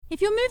If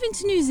you're moving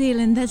to New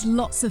Zealand, there's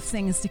lots of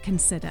things to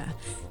consider.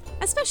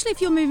 Especially if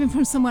you're moving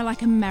from somewhere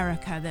like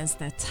America, there's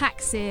the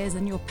taxes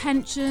and your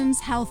pensions,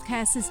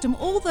 healthcare system,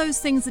 all those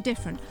things are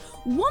different.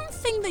 One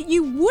thing that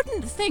you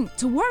wouldn't think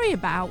to worry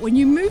about when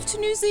you move to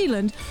New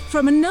Zealand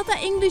from another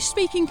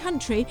English-speaking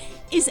country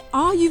is,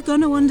 are you going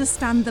to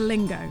understand the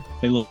lingo?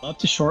 They love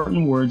to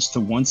shorten words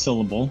to one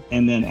syllable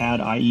and then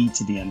add IE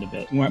to the end of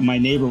it. My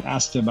neighbor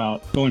asked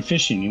about going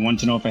fishing. He wanted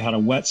to know if I had a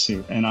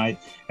wetsuit,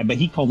 but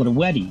he called it a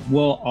wedgie.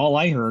 Well, all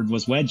I heard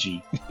was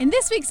wedgie. In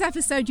this week's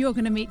episode, you're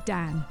going to meet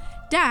Dan.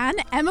 Dan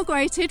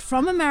emigrated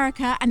from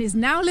America and is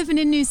now living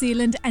in New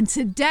Zealand, and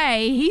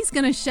today he's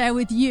going to share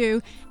with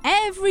you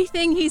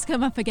everything he's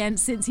come up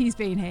against since he's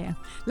been here.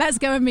 Let's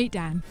go and meet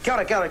Dan. Come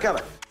on.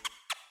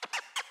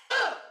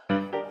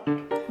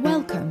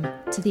 Welcome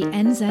to the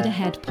NZ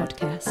Ahead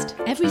podcast.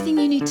 Everything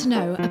you need to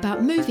know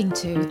about moving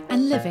to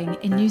and living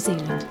in New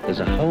Zealand. There's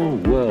a whole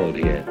world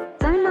here.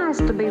 So nice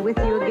to be with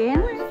you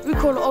again. We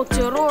call it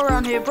Aotearoa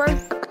around here, bro.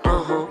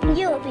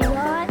 You'll be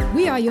right.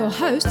 We are your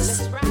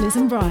hosts, Liz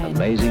and Brian.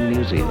 Amazing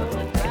New Zealand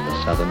in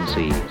the southern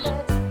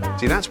seas.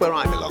 See, that's where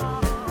I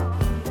belong.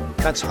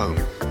 That's home.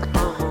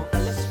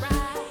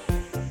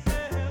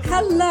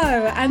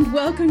 Hello and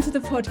welcome to the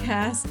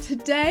podcast.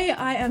 Today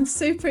I am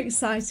super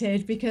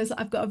excited because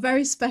I've got a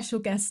very special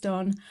guest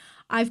on.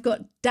 I've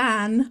got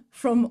Dan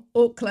from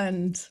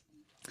Auckland.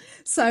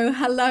 So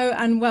hello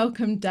and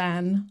welcome,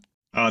 Dan.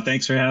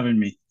 Thanks for having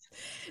me.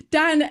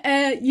 Dan,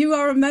 you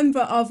are a member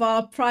of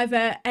our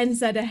private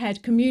NZ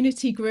Ahead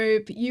community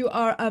group. You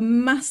are a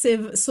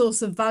massive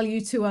source of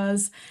value to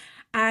us.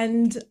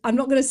 And I'm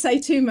not going to say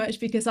too much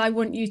because I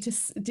want you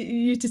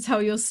to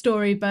tell your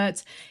story.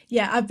 But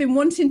yeah, I've been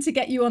wanting to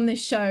get you on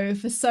this show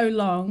for so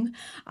long.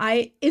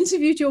 I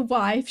interviewed your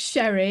wife,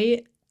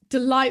 Sherry.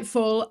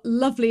 Delightful,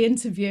 lovely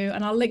interview.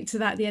 And I'll link to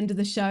that at the end of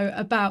the show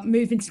about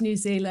moving to New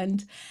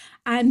Zealand.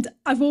 And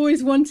I've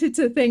always wanted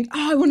to think,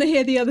 I want to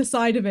hear the other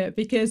side of it,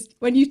 because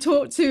when you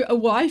talk to a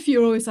wife,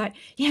 you're always like,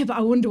 yeah, but I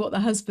wonder what the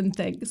husband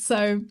thinks.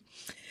 So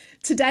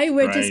today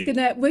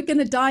we're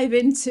gonna dive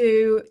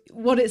into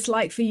what it's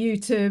like for you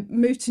to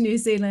move to New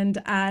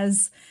Zealand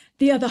as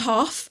the other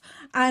half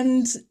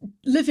and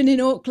living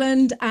in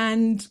Auckland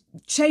and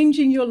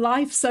changing your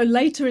life. So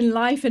later in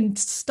life and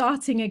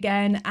starting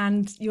again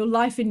and your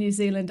life in New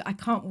Zealand. I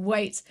can't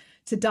wait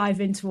to dive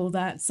into all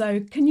that.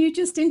 So can you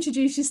just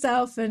introduce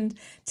yourself and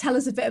tell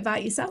us a bit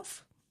about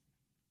yourself?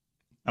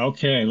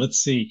 Okay, let's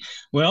see.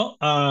 Well,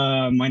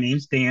 my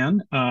name's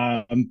Dan.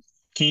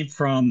 Came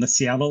from the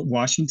Seattle,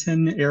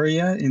 Washington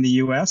area in the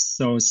U.S.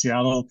 So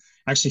Seattle,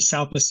 actually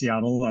south of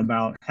Seattle,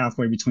 about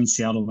halfway between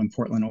Seattle and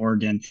Portland,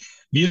 Oregon.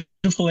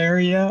 Beautiful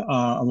area,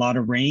 a lot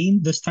of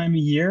rain this time of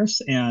year.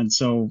 And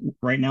so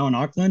right now in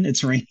Auckland,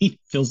 it's raining,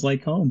 feels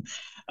like home.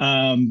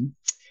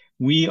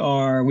 We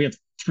have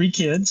 3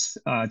 kids.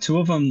 2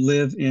 of them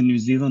live in New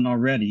Zealand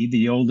already,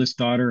 the oldest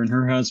daughter and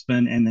her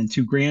husband, and then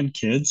 2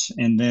 grandkids.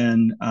 And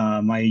then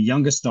my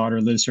youngest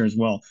daughter lives here as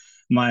well.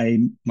 My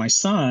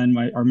son,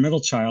 our middle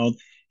child,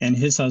 and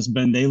his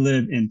husband, they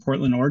live in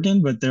Portland,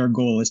 Oregon, but their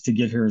goal is to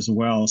get here as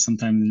well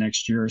sometime in the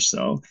next year or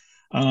so.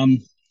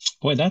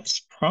 Boy,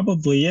 that's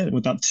probably it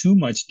without too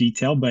much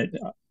detail, but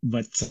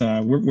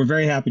we're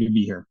very happy to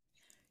be here.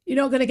 You're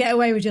not going to get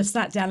away with just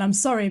that, Dan. I'm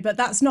sorry, but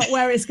that's not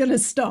where it's going to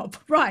stop.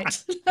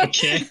 Right.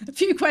 Okay. A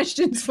few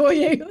questions for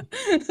you.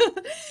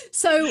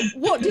 So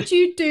what did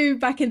you do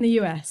back in the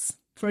US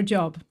for a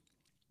job?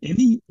 In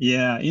the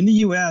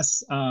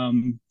US,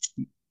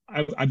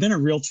 I've been a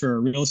real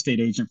estate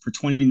agent for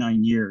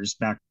 29 years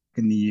back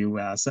in the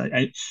US.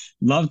 I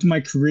loved my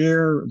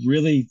career,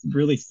 really,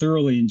 really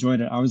thoroughly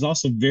enjoyed it. I was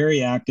also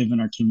very active in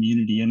our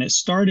community, and it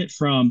started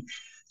from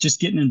just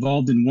getting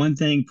involved in one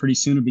thing. Pretty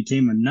soon it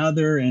became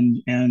another.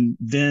 And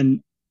then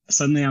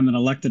suddenly I'm an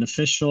elected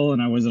official,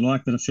 and I was an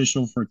elected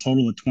official for a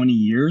total of 20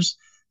 years,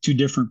 2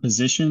 different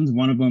positions.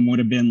 One of them would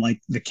have been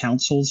like the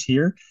councils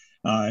here.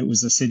 It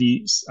was the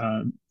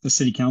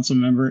city council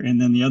member. And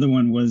then the other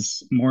one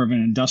was more of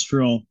an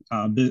industrial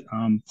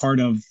part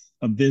of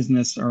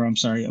business,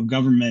 of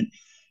government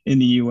in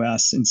the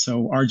US. And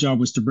so our job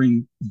was to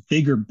bring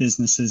bigger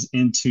businesses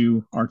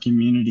into our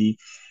community.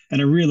 And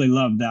I really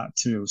loved that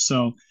too.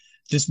 So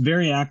just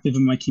very active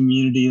in my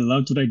community. I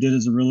loved what I did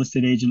as a real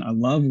estate agent. I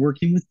love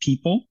working with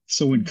people.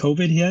 So when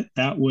COVID hit,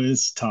 that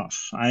was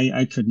tough.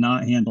 I could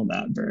not handle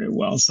that very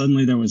well.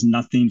 Suddenly there was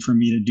nothing for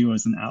me to do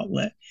as an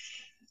outlet.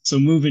 So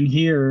moving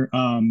here,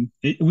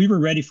 we were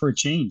ready for a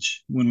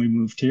change when we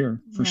moved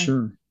here, for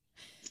sure,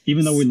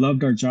 even though we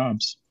loved our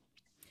jobs.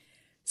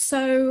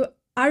 So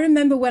I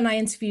remember when I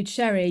interviewed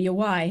Sherry, your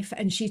wife,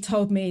 and she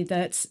told me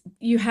that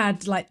you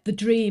had like the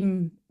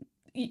dream.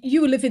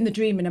 You were living the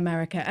dream in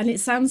America, and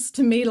it sounds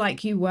to me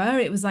like you were.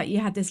 It was like you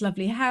had this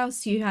lovely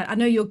house. I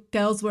know your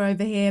girls were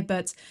over here,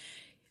 but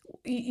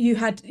you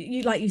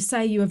like you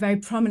say, you were very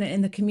prominent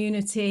in the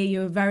community.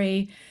 You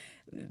were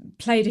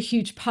played a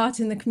huge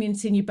part in the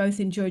community, and you both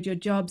enjoyed your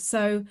jobs.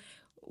 So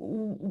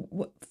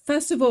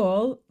first of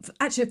all,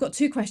 actually, I've got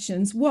 2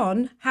 questions.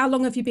 One, how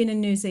long have you been in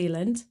New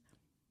Zealand?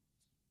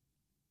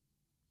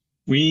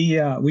 We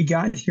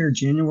got here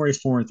January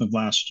 4th of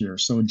last year,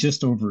 so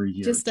just over a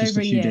year, Just just over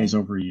a a few year. days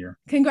over a year.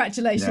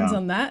 Congratulations Yeah,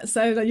 on that.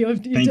 So that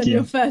you've thank done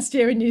your you. first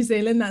year in New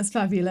Zealand. That's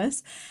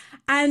fabulous.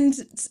 And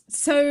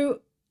so,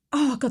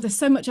 oh God, there's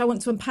so much I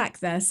want to unpack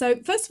there. So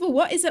first of all,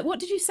 what is it? What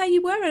did you say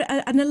you were?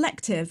 An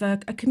elective, a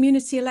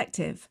community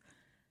elective?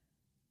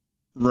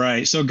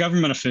 Right. So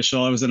government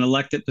official, I was an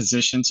elected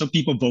position. So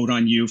people vote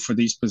on you for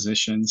these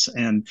positions.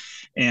 And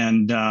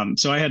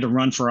so I had to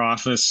run for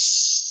office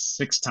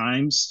 6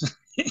 times.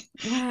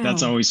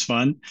 That's Wow. always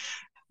fun.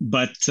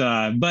 But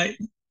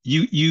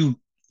you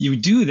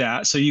do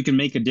that so you can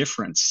make a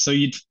difference. So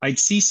I'd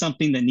see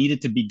something that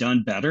needed to be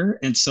done better.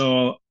 And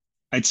so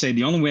I'd say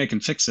the only way I can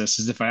fix this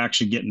is if I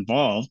actually get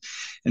involved.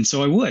 And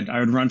so I would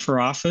run for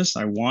office.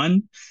 I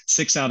won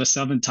 6 out of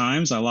 7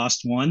 times. I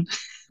lost one,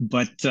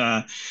 but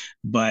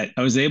but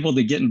I was able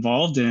to get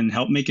involved and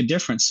help make a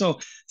difference. So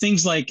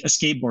things like a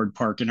skateboard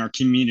park in our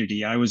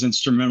community, I was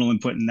instrumental in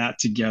putting that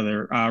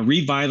together.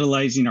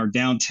 Revitalizing our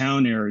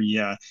downtown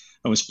area,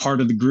 I was part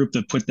of the group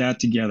that put that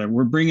together.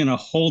 We're bringing a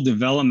whole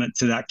development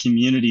to that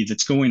community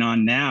that's going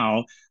on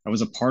now. I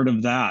was a part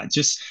of that.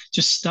 Just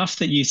stuff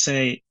that you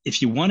say,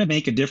 if you want to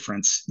make a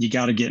difference, you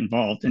got to get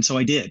involved. And so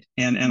I did,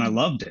 and I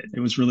loved it. It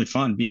was really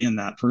fun being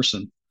that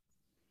person.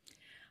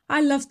 I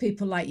love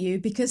people like you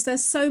because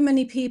there's so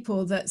many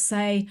people that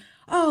say,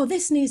 oh,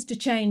 this needs to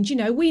change. You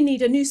know, we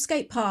need a new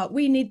skate park.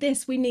 We need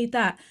this, we need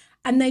that.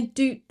 And they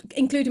do,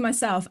 including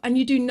myself, and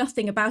you do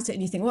nothing about it.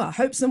 And you think, well, I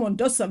hope someone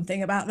does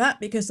something about that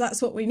because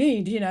that's what we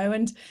need, you know.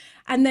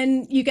 And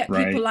then you get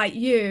people Right. like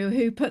you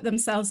who put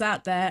themselves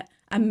out there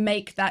and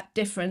make that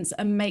difference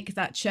and make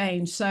that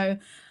change. So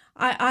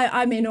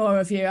I'm in awe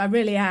of you. I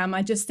really am.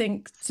 I just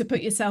think to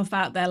put yourself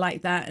out there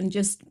like that and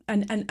just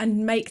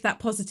and make that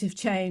positive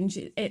change,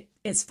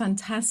 it's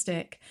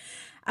fantastic.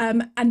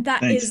 And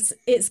that Thanks. is,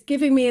 it's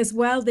giving me as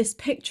well this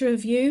picture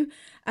of you.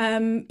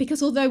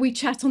 Because although we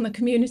chat on the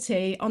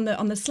community on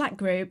the Slack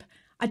group,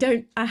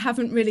 I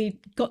haven't really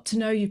got to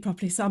know you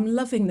properly. So I'm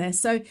loving this.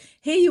 So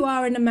here you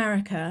are in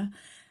America.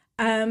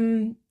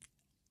 Um,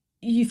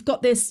 you've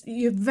got this,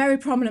 you're very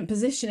prominent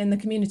position in the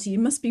community. You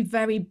must be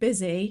very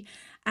busy.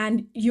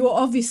 And you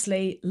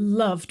obviously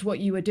loved what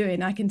you were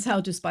doing. I can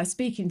tell just by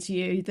speaking to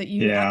you that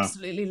you Yeah.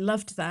 absolutely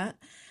loved that.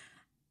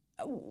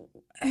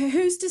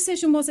 Whose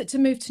decision was it to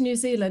move to New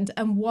Zealand,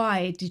 and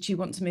why did you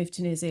want to move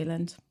to New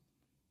Zealand?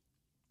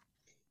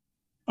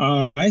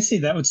 I say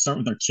that would start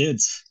with our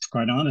kids,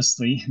 quite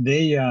honestly.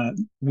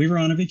 We were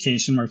on a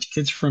vacation. Our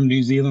kids from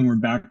New Zealand were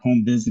back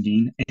home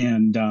visiting,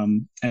 and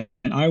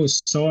I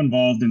was so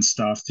involved in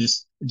stuff,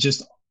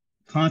 just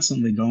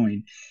constantly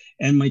going.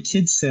 And my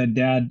kids said,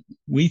 "Dad,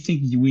 we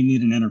think we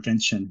need an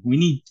intervention.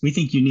 We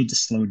think you need to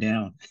slow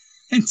down."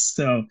 And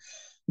so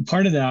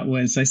part of that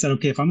was I said,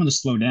 okay, if I'm going to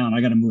slow down,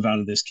 I got to move out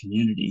of this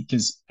community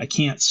because I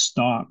can't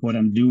stop what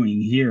I'm doing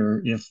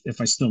here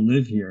if I still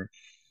live here.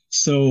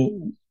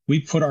 So we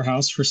put our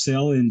house for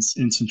sale in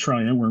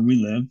Centralia where we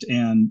lived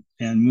and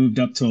moved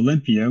up to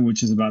Olympia,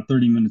 which is about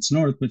 30 minutes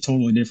north, but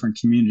totally different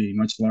community,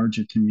 much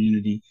larger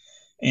community.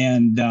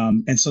 And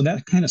so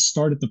that kind of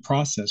started the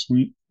process.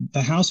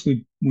 The house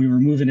we were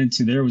moving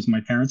into there was my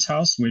parents'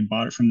 house. We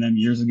bought it from them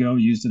years ago,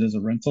 used it as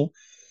a rental,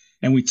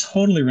 and we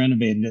totally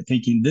renovated it,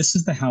 thinking this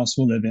is the house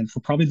we'll live in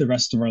for probably the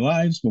rest of our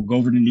lives. We'll go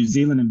over to New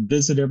Zealand and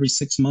visit every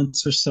 6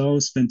 months or so,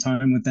 spend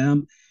time with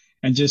them,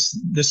 and just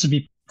this would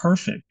be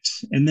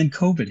perfect. And then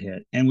COVID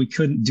hit, and we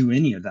couldn't do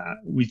any of that.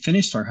 We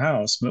finished our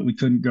house, but we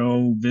couldn't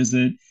go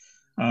visit.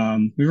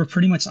 We were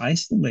pretty much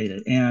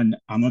isolated, and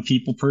I'm a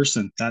people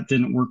person. That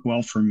didn't work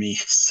well for me.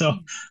 So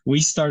we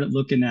started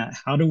looking at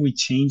how do we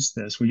change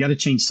this? We got to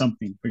change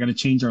something. We got to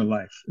change our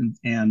life.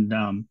 And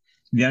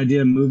the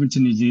idea of moving to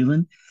New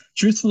Zealand,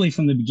 truthfully,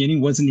 from the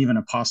beginning, wasn't even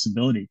a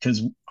possibility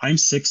because I'm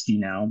 60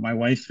 now. My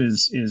wife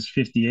is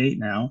 58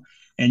 now,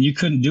 and you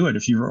couldn't do it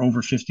if you were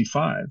over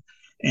 55.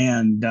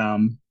 And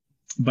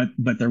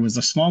but there was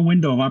a small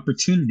window of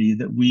opportunity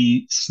that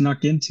we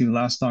snuck into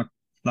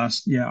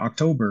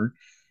October,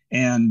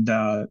 and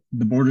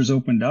the borders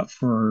opened up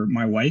for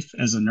my wife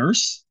as a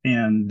nurse,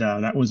 and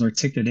that was our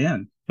ticket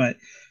in. But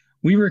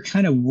we were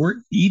kind of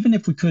even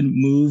if we couldn't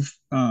move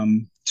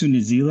to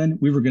New Zealand,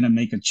 we were going to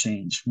make a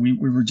change. We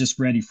were just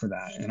ready for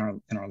that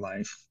in our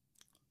life.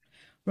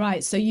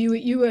 Right. So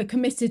you were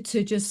committed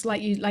to, just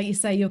like you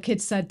say, your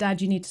kids said,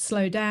 Dad, you need to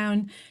slow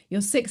down.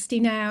 You're 60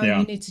 now. You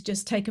Yeah. need to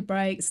just take a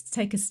break,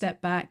 take a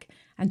step back.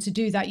 And to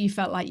do that, you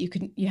felt like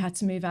you had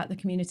to move out the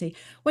community.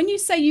 When you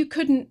say you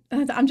couldn't,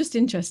 I'm just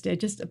interested,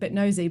 just a bit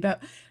nosy,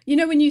 but you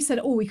know, when you said,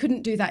 oh, we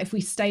couldn't do that if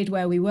we stayed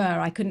where we were,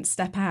 I couldn't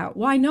step out.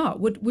 Why not?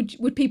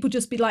 Would people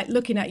just be like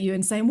looking at you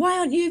and saying, why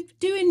aren't you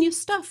doing your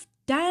stuff,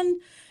 Dan?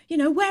 You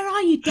know, where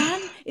are you,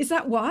 Dan? Is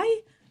that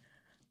why?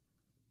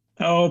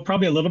 Oh,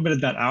 probably a little bit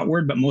of that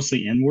outward, but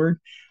mostly inward.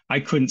 I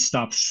couldn't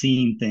stop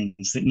seeing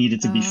things that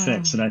needed to be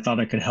fixed that Ah, I thought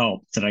I could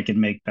help, that I could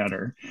make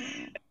better.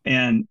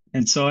 And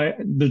so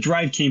the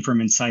drive came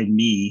from inside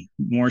me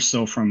more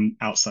so from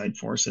outside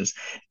forces.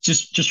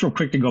 Just real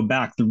quick to go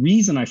back, the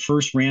reason I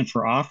first ran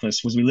for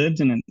office was we lived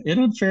in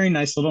a very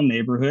nice little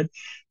neighborhood,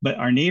 but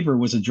our neighbor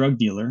was a drug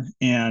dealer,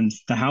 and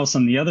the house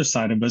on the other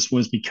side of us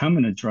was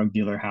becoming a drug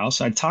dealer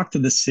house. I talked to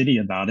the city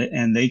about it,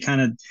 and they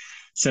kind of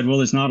said, well,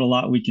 there's not a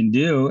lot we can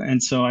do.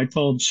 And so I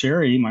told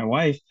Sherry, my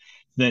wife,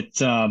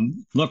 that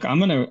look, I'm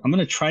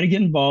gonna try to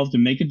get involved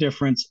and make a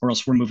difference, or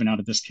else we're moving out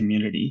of this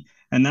community.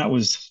 And that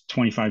was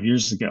 25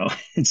 years ago.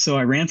 And so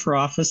I ran for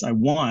office. I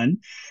won.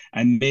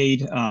 I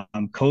made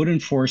code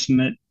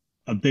enforcement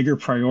a bigger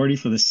priority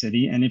for the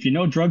city. And if you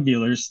know drug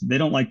dealers, they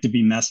don't like to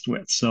be messed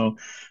with. So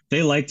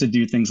they like to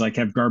do things like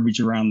have garbage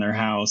around their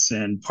house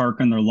and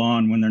park on their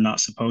lawn when they're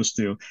not supposed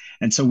to.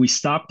 And so we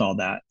stopped all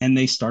that, and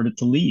they started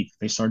to leave.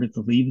 They started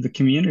to leave the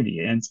community,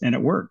 and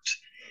it worked.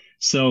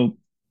 So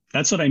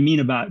that's what I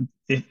mean about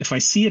if I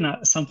see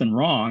something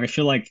wrong, I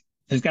feel like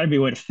there's got to be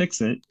a way to fix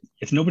it.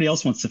 If nobody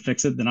else wants to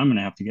fix it, then I'm going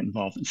to have to get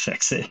involved and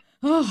fix it.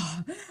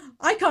 Oh,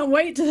 I can't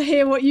wait to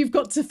hear what you've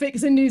got to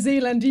fix in New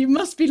Zealand. You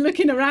must be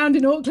looking around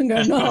in Auckland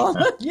going,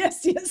 oh,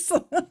 yes.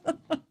 Okay,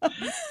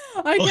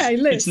 well,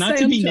 let's it's not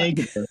to be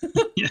negative.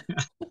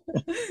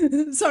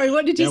 Sorry,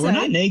 what did you say? We're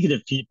not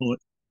negative people.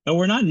 No,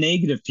 we're not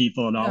negative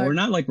people at all. No. We're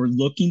not like we're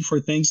looking for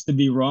things to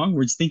be wrong.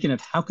 We're just thinking of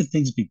how could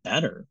things be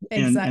better?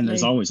 Exactly. And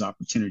there's always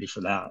opportunity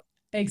for that.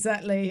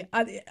 Exactly.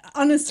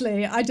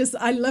 Honestly, I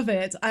love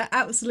it. I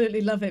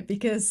absolutely love it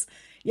because,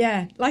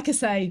 yeah, like I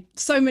say,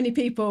 so many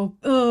people,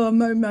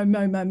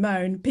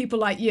 moan. People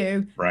like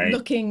you, right,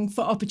 looking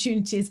for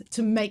opportunities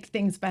to make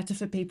things better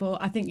for people.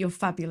 I think you're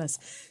fabulous.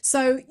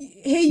 So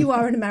here you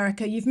are in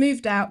America. You've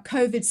moved out.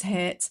 COVID's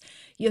hit.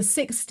 You're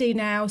 60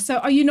 now. So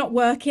are you not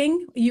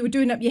working? You were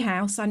doing up your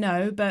house, I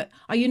know, but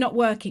are you not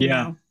working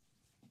now?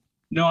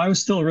 No, I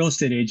was still a real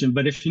estate agent,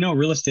 but if you know a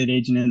real estate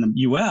agent in the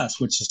US,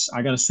 which is,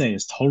 I got to say,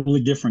 is totally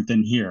different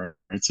than here.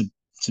 It's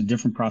a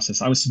different process.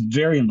 I was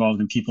very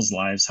involved in people's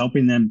lives,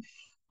 helping them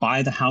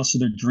buy the house of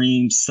their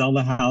dreams, sell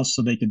the house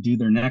so they could do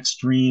their next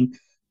dream.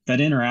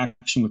 That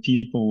interaction with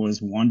people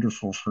was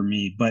wonderful for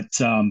me. But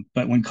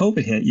when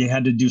COVID hit, you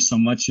had to do so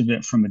much of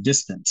it from a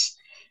distance.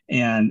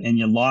 And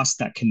you lost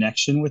that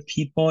connection with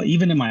people.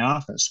 Even in my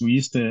office,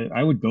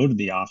 I would go to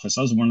the office.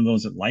 I was one of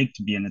those that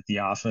liked being at the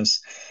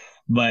office,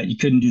 but you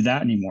couldn't do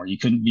that anymore. You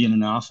couldn't be in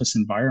an office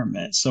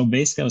environment. So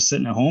basically I was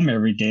sitting at home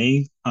every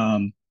day,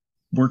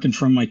 working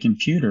from my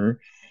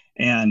computer,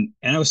 and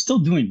I was still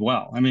doing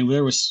well. I mean,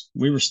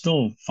 we were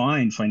still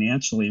fine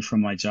financially from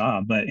my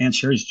job, and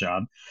Sherry's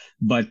job,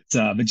 but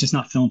just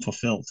not feeling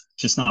fulfilled,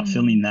 just not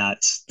feeling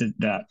that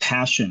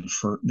passion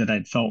that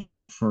I'd felt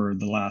for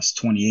the last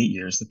 28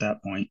 years at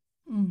that point.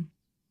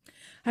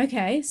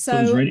 Okay.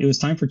 So it was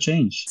time for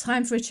change.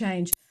 Time for a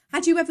change.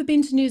 Had you ever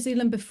been to New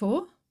Zealand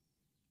before?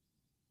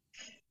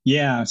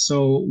 Yeah,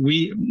 so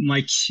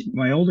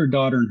my older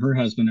daughter and her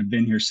husband have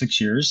been here 6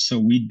 years. So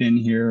we'd been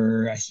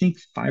here, I think,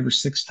 5 or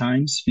 6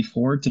 times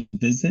before to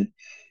visit,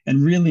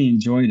 and really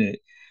enjoyed it.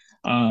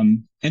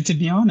 And to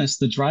be honest,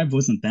 the drive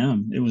wasn't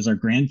them; it was our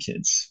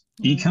grandkids.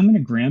 Becoming a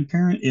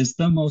grandparent is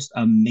the most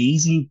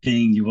amazing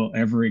thing you will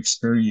ever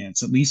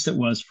experience. At least it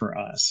was for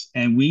us.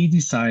 And we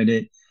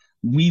decided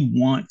we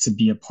want to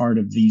be a part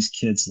of these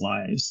kids'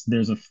 lives.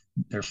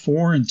 They're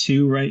 4 and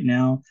 2 right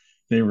now.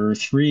 They were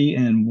 3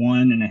 and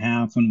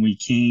 1.5 when we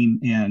came,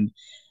 and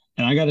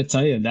I got to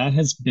tell you, that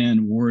has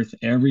been worth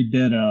every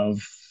bit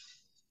of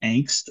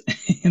angst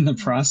in the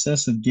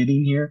process of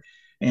getting here,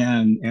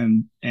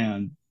 and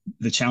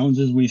the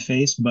challenges we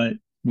face. But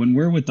when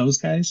we're with those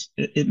guys,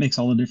 it makes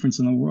all the difference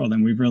in the world,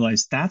 and we've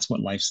realized that's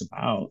what life's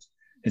about.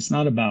 It's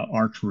not about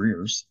our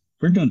careers.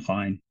 We're doing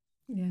fine.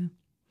 Yeah.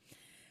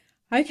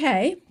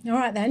 Okay. All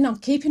right then. I'm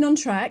keeping on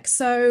track.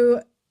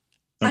 So.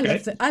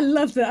 Okay. I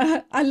love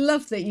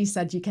that you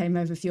said you came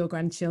over for your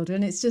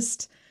grandchildren. It's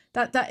just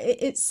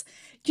it's,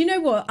 do you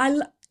know what?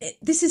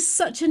 This is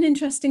such an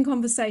interesting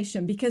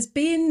conversation, because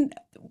being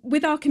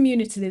with our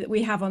community that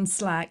we have on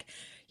Slack,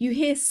 you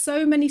hear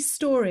so many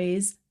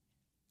stories,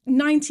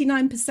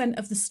 99%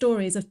 of the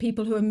stories of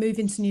people who are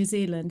moving to New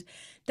Zealand,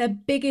 their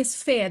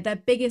biggest fear, their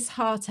biggest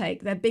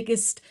heartache, their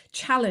biggest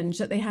challenge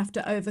that they have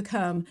to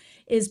overcome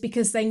is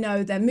because they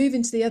know they're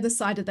moving to the other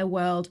side of their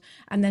world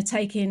and they're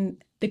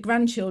taking the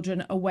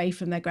grandchildren away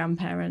from their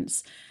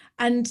grandparents.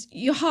 And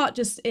your heart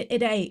just,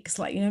 it aches,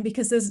 like, you know,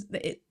 because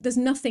there's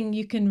nothing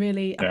you can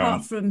really,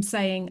 apart from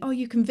saying, oh,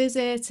 you can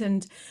visit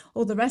and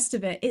all the rest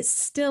of it, it's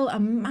still a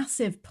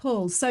massive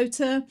pull. So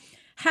to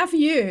have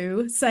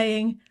you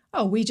saying,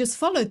 oh, we just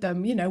followed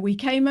them, you know, we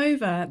came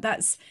over,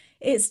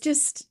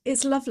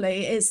 it's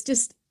lovely. It's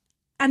just,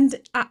 and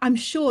I'm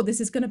sure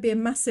this is going to be a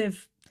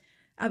massive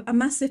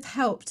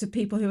help to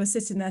people who are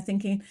sitting there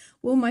thinking,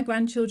 will my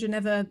grandchildren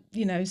ever,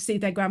 you know, see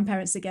their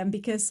grandparents again?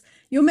 Because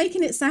you're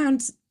making it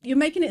sound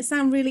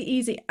really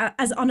easy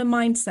as on a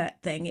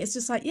mindset thing. It's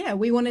just like, yeah,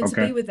 we wanted to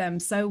be with them,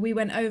 so we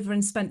went over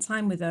and spent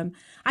time with them.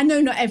 I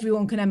know not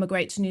everyone can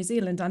emigrate to New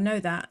Zealand. I know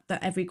that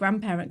every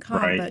grandparent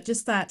can't, but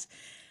just that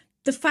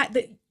the fact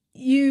that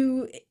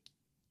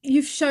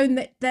you've shown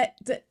that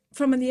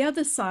from the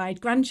other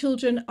side,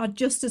 grandchildren are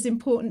just as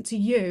important to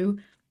you,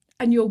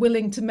 and you're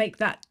willing to make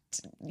that,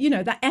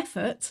 that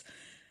effort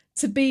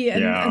to be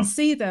and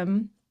see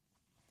them.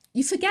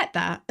 You forget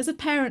that as a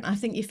parent. I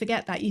think you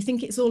forget that. You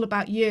think it's all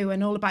about you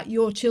and all about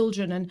your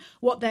children and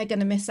what they're going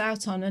to miss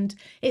out on. And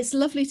it's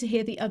lovely to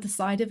hear the other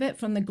side of it,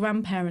 from the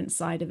grandparent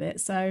side of it.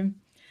 So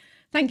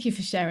thank you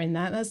for sharing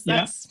that.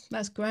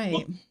 That's great.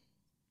 Well,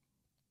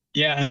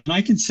 yeah, and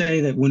I can say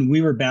that when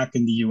we were back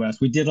in the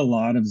US, we did a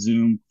lot of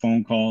Zoom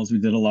phone calls. We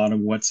did a lot of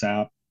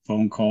WhatsApp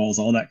phone calls,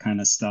 all that kind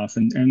of stuff.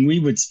 And we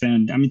would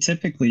spend, I mean,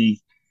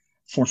 typically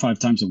 4 or 5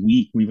 times a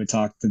week, we would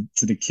talk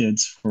to the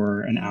kids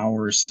for an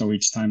hour or so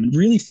each time, and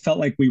really felt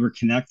like we were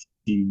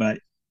connecting. But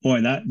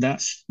boy,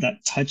 that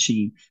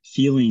touching,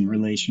 feeling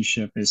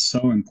relationship is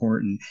so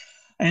important.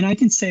 And I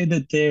can say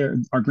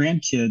that our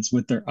grandkids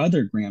with their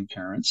other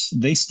grandparents,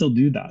 they still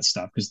do that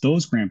stuff, because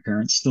those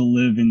grandparents still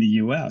live in the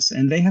US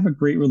and they have a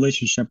great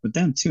relationship with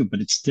them too, but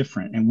it's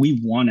different. And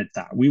we wanted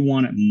that. We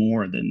wanted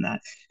more than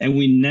that. And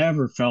we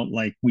never felt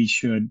like we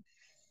should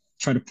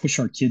try to push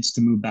our kids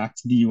to move back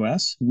to the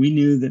US. We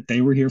knew that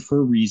they were here for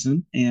a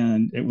reason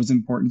and it was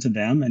important to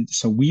them. And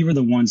so we were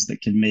the ones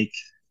that could make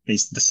the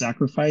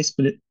sacrifice,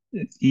 but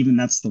even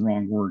that's the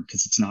wrong word,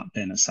 because it's not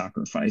been a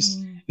sacrifice.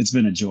 It's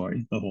been a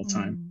joy the whole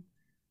time.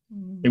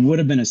 It would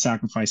have been a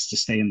sacrifice to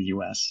stay in the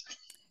US.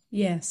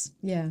 Yes.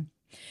 Yeah.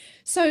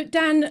 So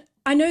Dan,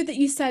 I know that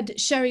you said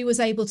Sherry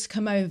was able to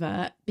come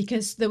over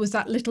because there was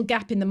that little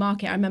gap in the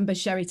market. I remember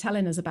Sherry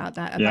telling us about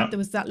that, there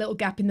was that little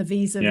gap in the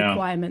visa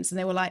requirements, and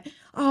they were like,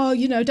 oh,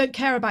 don't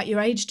care about your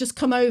age, just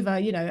come over,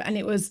 and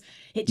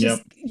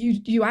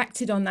you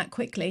acted on that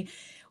quickly.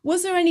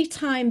 Was there any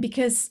time,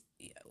 because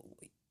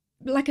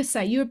like I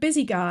say, you're a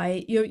busy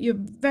guy, you're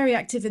very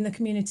active in the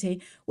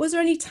community. Was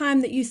there any time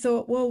that you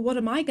thought, well, what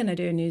am I going to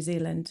do in New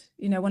Zealand?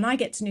 When I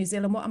get to New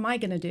Zealand, what am I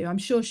going to do? I'm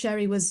sure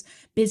Sherry was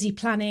busy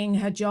planning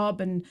her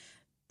job and,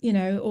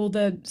 all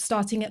the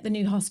starting at the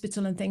new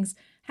hospital and things.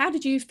 How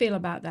did you feel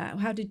about that?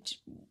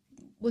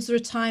 Was there a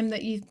time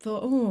that you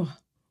thought, oh?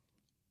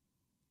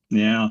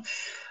 Yeah.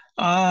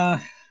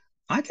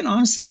 I can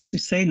honestly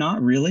say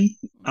not really.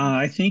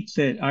 I think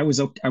that I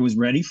was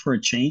ready for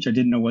a change. I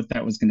didn't know what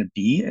that was going to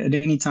be at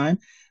any time,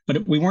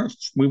 but we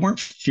weren't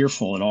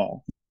fearful at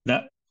all.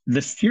 That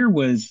the fear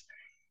is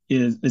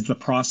the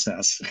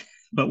process,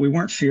 but we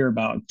weren't fear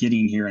about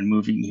getting here and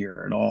moving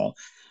here at all.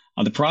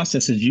 The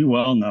process, as you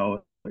well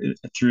know,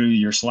 through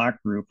your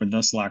Slack group or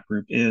the Slack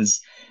group,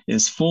 is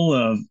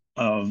full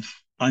of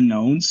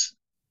unknowns.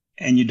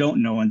 And you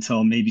don't know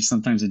until maybe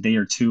sometimes a day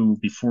or two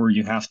before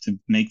you have to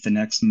make the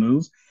next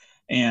move.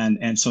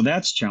 And so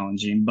that's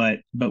challenging, but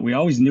we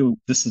always knew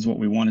this is what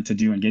we wanted to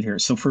do and get here.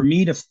 So for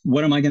me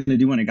what am I going to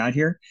do when I got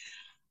here?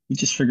 We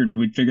just figured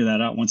we'd figure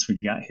that out once we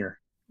got here.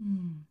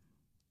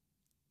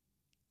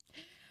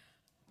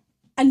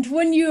 And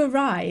when you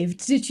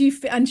arrived,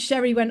 and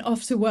Sherry went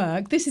off to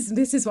work? This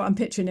is what I'm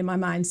picturing in my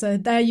mind. So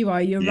there you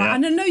are, you're right.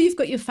 And I know you've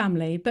got your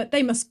family, but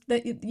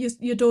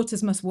your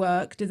daughters must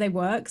work. Do they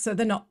work? So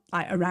they're not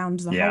like around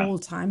the whole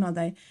time, are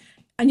they?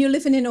 And you're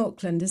living in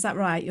Auckland, is that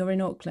right? You're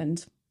in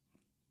Auckland.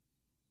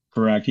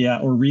 Correct. Yeah.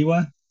 Or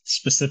Rewa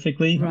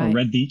specifically, or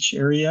Red Beach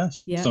area.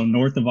 Yeah. So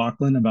north of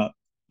Auckland, about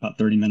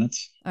 30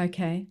 minutes.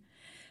 Okay.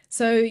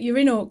 So you're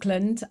in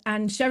Auckland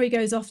and Sherry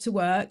goes off to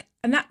work.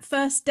 And that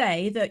first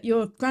day that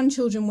your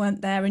grandchildren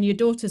weren't there and your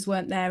daughters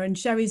weren't there and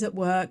Sherry's at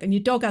work and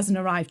your dog hasn't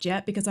arrived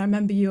yet, because I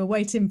remember you were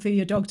waiting for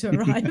your dog to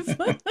arrive.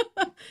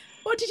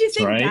 What did you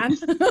think, Dan?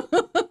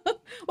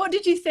 What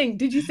did you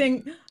think?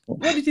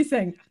 What did you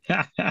think?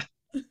 I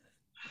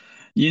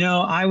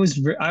was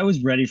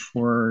ready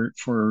for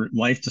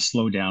life to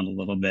slow down a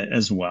little bit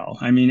as well.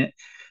 I mean,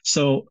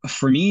 so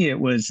for me, it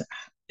was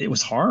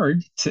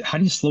hard how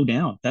do you slow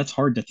down? That's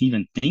hard to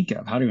even think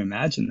of, how to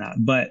imagine that,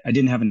 but I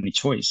didn't have any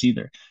choice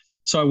either.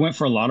 So I went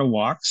for a lot of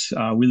walks.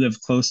 We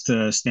lived close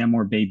to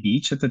Stanmore Bay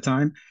Beach at the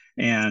time,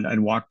 and I'd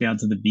walk down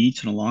to the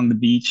beach and along the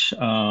beach.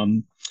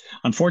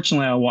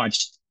 Unfortunately, I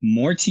watched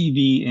more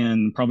TV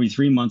in probably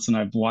 3 months than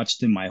I've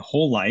watched in my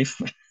whole life,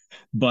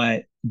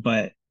 but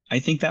I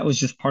think that was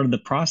just part of the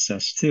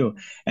process too.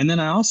 And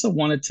then I also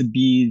wanted to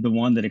be the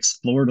one that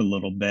explored a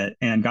little bit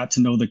and got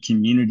to know the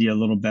community a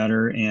little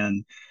better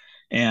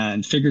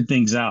and figured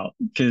things out,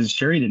 because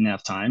Sherry didn't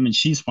have time and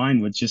she's fine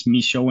with just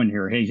me showing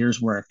her, hey,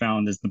 here's where I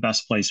found is the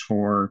best place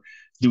for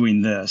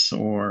doing this,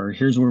 or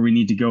here's where we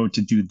need to go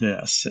to do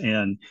this.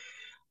 And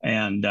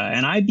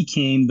I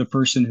became the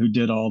person who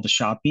did all the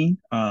shopping,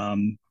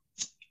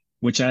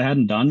 which I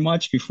hadn't done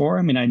much before.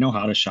 I mean, I know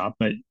how to shop,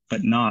 but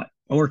not,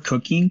 or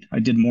cooking. I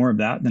did more of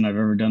that than I've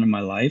ever done in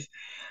my life.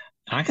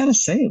 I got to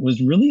say, it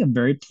was really a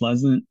very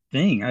pleasant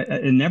thing.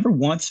 It never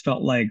once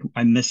felt like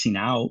I'm missing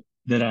out,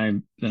 that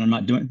I'm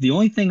not doing. The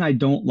only thing I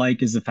don't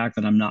like is the fact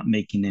that I'm not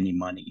making any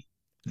money,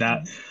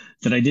 that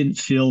I didn't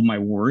feel my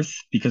worth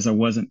because I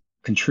wasn't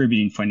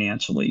contributing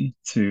financially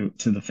to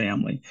the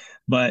family.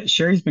 But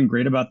Sherry's been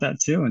great about that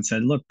too, and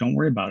said, look, don't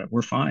worry about it.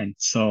 We're fine.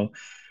 So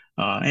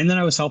And then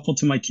I was helpful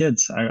to my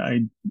kids.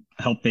 I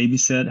help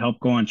babysit, help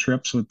go on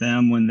trips with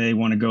them when they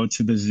want to go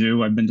to the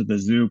zoo. I've been to the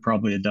zoo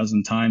probably a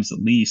dozen times at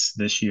least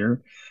this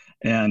year.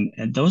 And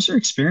those are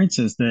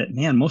experiences that,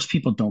 man, most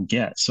people don't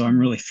get. So I'm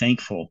really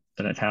thankful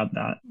that I've had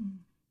that.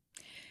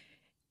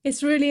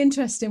 It's really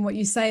interesting what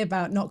you say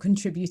about not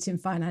contributing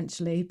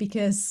financially,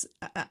 because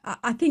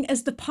I think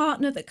as the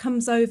partner that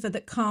comes over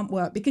that can't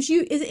work, because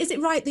is it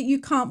right that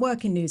you can't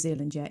work in New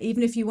Zealand yet?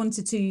 Even if you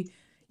wanted to,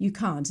 you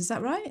can't. Is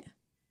that right?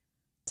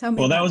 Tell me.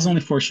 Well, that about was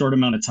only for a short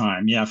amount of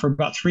time. Yeah, for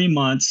about 3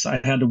 months,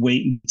 I had to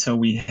wait until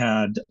we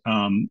had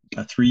a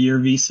 3-year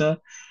visa,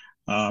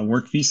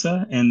 work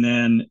visa, and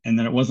then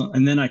it wasn't,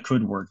 and then I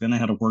could work. Then I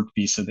had a work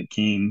visa that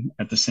came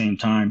at the same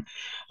time.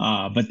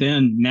 But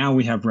then now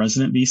we have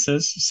resident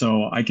visas,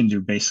 so I can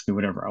do basically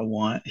whatever I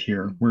want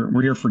here.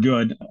 We're here for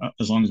good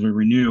as long as we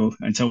renew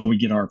until we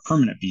get our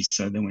permanent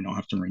visa. Then we don't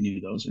have to renew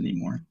those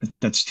anymore.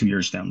 That's 2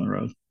 years down the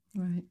road.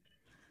 Right.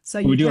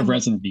 So we do have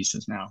resident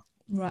visas now.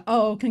 Right.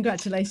 Oh,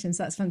 congratulations.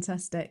 That's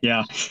fantastic.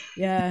 Yeah.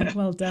 Yeah.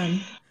 Well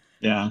done.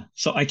 Yeah.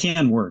 So I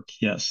can work.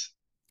 Yes.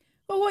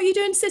 Well, what are you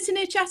doing sitting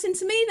here chatting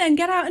to me then?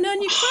 Get out and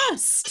earn your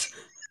crust.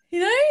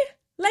 You know,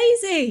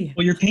 lazy.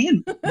 Well, you're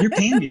paying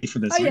me for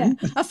this. Oh, yeah.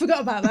 I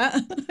forgot about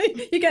that.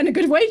 You're getting a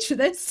good wage for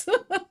this.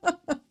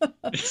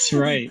 That's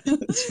right.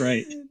 That's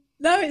right.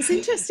 No, it's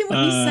interesting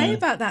what you say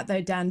about that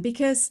though, Dan,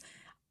 because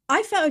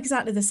I felt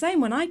exactly the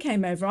same when I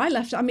came over. I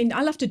left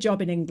a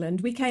job in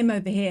England. We came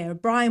over here.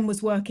 Brian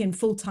was working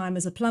full time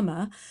as a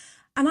plumber.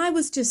 And I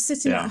was just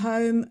sitting at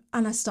home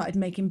and I started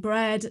making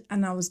bread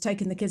and I was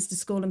taking the kids to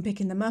school and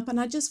picking them up. And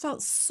I just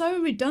felt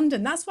so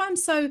redundant. That's why I'm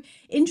so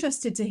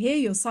interested to hear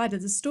your side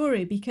of the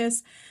story,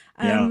 because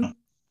I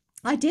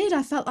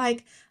felt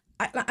like,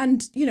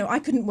 I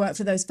couldn't work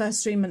for those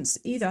first 3 months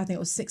either. I think it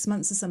was 6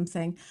 months or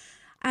something.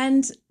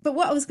 But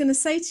what I was going to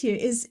say to you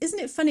is, isn't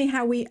it funny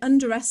how we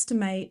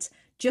underestimate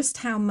just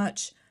how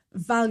much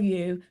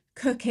value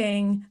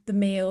cooking the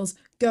meals,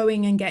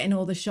 going and getting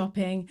all the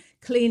shopping,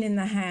 cleaning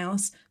the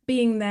house,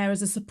 being there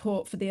as a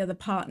support for the other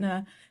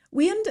partner.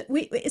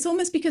 It's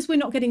almost because we're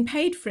not getting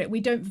paid for it,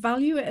 we don't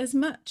value it as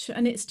much.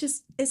 And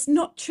it's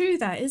not true,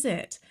 that is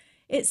it?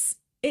 It's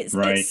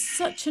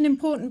such an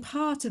important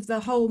part of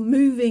the whole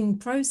moving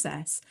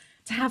process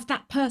to have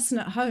that person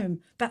at home,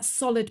 that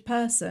solid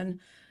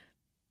person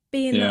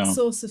being that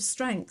source of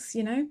strength,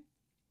 you know?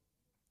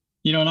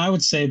 And I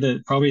would say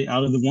that probably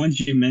out of the ones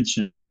you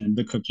mentioned,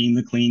 the cooking,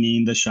 the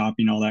cleaning, the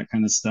shopping, all that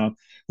kind of stuff,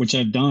 which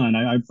I've done,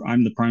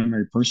 I'm the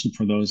primary person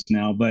for those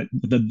now. But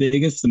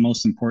the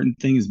most important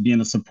thing is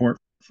being a support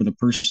for the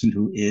person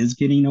who is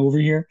getting over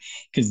here,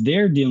 because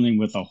they're dealing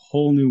with a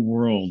whole new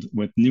world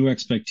with new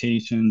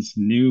expectations,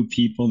 new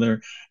people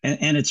there.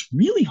 And it's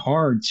really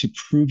hard to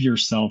prove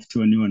yourself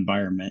to a new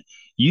environment.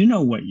 You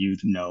know what you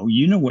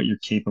know what you're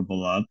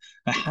capable of.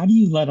 But how do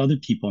you let other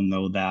people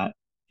know that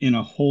in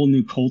a whole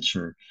new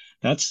culture?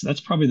 That's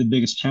probably the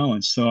biggest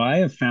challenge. So I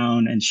have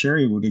found, and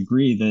Sherry would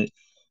agree, that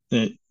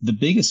the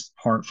biggest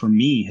part for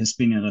me has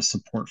been a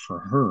support for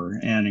her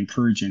and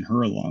encouraging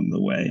her along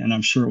the way. And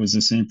I'm sure it was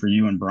the same for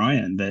you and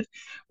Brian, that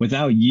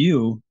without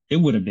you, it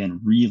would have been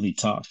really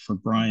tough for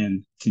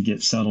Brian to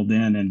get settled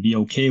in and be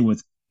okay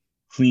with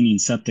cleaning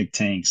septic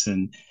tanks.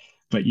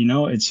 But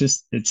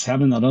it's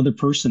having that other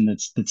person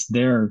that's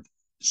there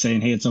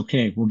saying, hey, it's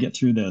okay, we'll get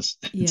through this.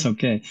 It's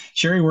okay.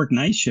 Sherry worked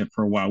night shift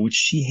for a while, which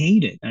she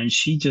hated. And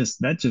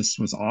that just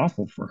was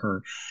awful for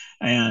her.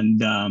 And,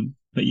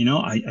 but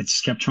I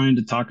just kept trying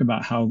to talk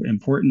about how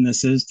important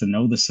this is to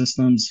know the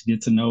systems,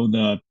 get to know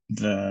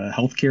the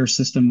healthcare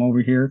system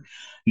over here.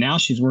 Now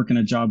she's working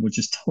a job which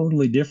is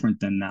totally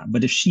different than that.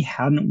 But if she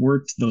hadn't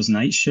worked those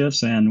night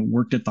shifts and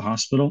worked at the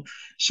hospital,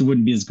 she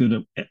wouldn't be as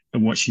good at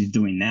what she's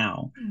doing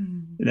now.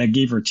 That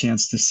gave her a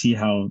chance to see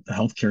how the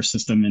healthcare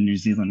system in New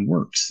Zealand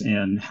works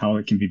and how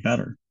it can be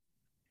better.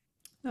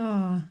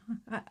 Oh,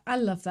 I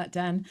love that,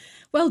 Dan.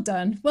 Well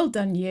done. Well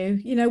done, you.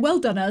 Well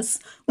done us.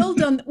 Well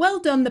done. Well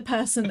done, the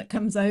person that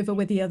comes over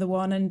with the other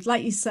one. And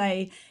like you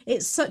say,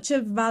 it's such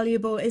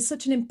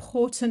an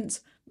important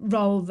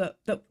role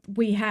that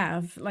we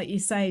have, like you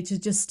say, to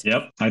just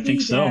I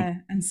think so,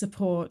 and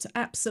support.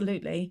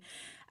 Absolutely.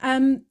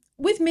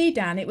 With me,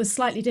 Dan, it was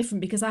slightly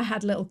different because I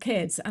had little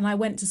kids and I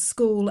went to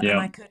school and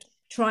I could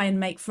try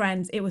and make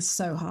friends. It was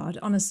so hard,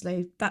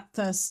 honestly. That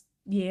first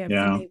year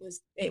for me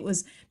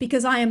was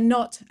because I am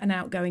not an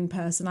outgoing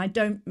person. I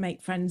don't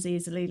make friends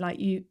easily like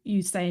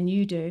you say and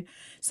you do.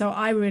 So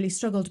I really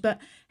struggled. But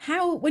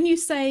when you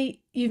say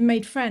you've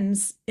made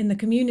friends in the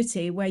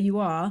community where you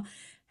are,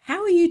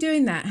 how are you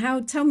doing that?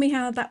 Tell me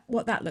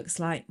what that looks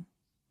like.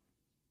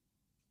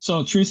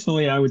 So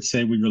truthfully, I would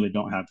say we really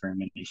don't have very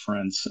many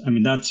friends. I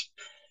mean,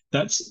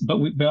 but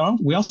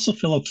we also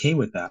feel okay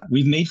with that.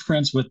 We've made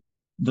friends with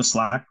the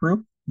Slack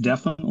group.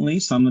 Definitely.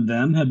 Some of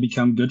them have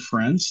become good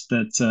friends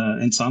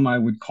and some I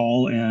would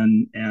call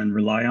and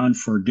rely on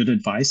for good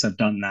advice. I've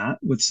done that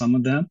with some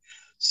of them.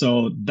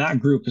 So that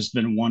group has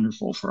been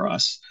wonderful for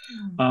us.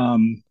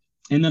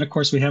 and then of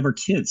course we have our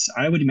kids.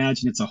 I would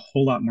imagine it's a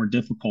whole lot more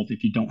difficult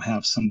if you don't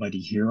have somebody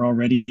here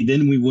already.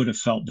 Then we would have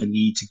felt the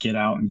need to get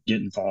out and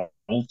get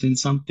involved in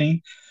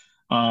something.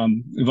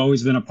 We've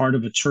always been a part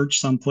of a church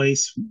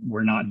someplace.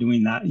 We're not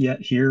doing that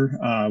yet here.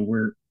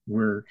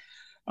 We're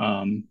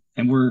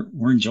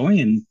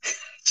enjoying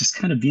just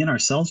kind of being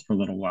ourselves for a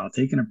little while,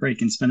 taking a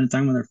break and spending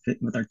time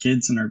with our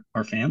kids and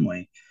our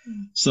family.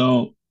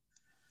 So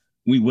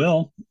we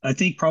will. I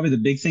think probably the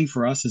big thing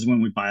for us is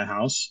when we buy a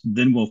house,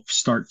 then we'll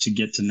start to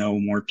get to know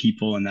more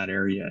people in that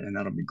area, and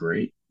that'll be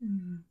great.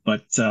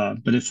 But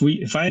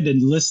if I had to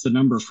list the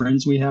number of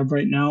friends we have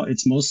right now,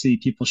 it's mostly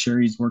people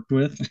Sherry's worked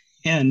with,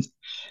 and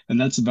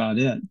that's about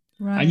it.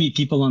 Right. I meet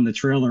people on the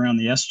trail around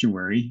the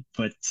estuary,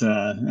 but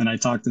and I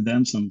talk to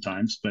them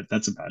sometimes, but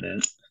that's about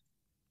it.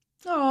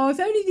 Oh, if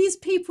only these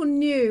people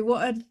knew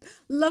what a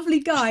lovely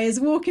guy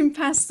is walking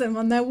past them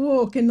on their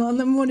walk and on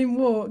the morning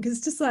walk. It's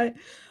just like,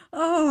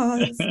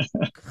 oh,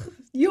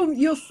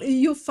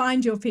 you'll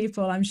find your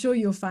people. I'm sure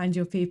you'll find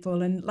your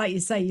people. And like you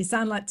say, you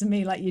sound like to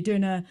me like you're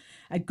doing a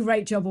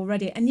great job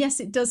already. And yes,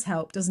 it does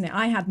help, doesn't it?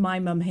 I had my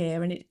mum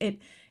here, and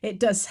it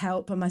does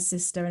help, and my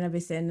sister and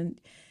everything.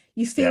 And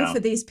you feel for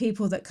these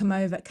people that come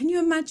over. Can you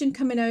imagine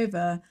coming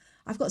over?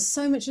 I've got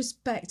so much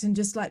respect and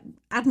just like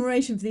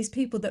admiration for these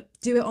people that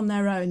do it on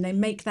their own. They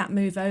make that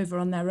move over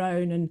on their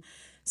own, and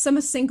some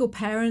are single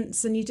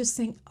parents, and you just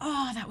think,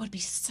 oh, that would be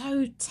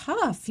so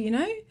tough, you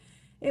know?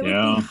 It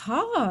would be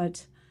hard.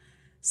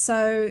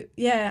 So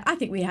yeah, I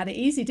think we had it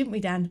easy, didn't we,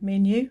 Dan? Me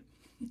and you.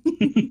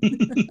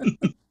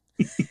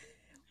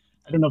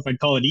 I don't know if I'd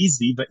call it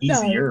easy, but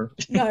easier.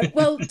 No.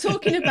 Well,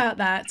 talking about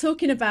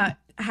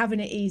having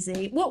it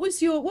easy, what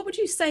would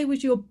you say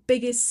was your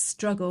biggest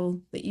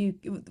struggle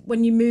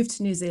when you moved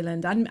to New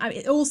Zealand?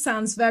 It all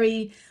sounds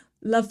very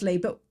lovely,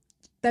 but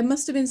there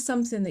must have been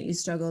something that you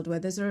struggled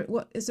with. Is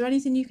there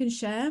anything you can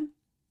share?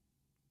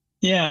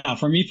 Yeah,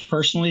 for me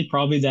personally,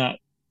 probably that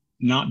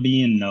not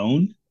being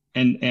known,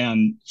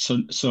 and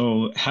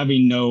so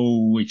having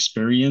no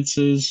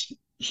experiences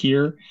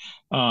here.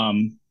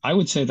 I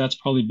would say that's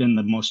probably been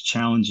the most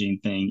challenging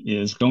thing,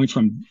 is going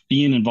from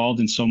being involved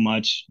in so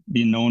much,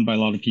 being known by a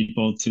lot of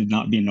people, to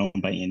not being known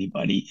by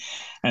anybody.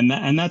 And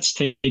that's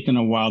taken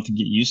a while to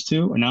get used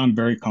to. And now I'm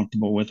very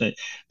comfortable with it.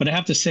 But I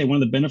have to say, one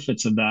of the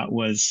benefits of that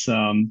was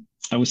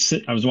I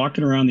was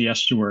walking around the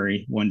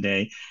estuary one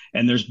day,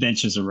 and there's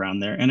benches around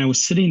there. And I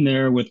was sitting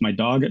there with my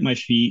dog at my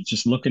feet,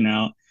 just looking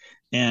out.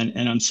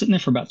 And I'm sitting there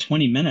for about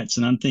 20 minutes,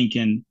 and I'm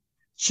thinking,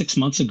 6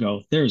 months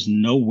ago, there's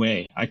no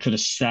way I could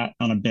have sat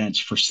on a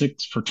bench for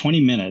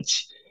 20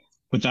 minutes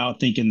without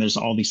thinking there's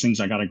all these things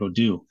I got to go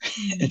do.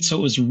 And so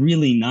it was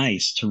really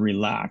nice to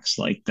relax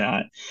like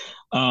that.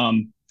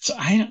 So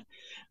I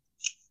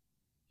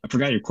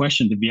forgot your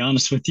question, to be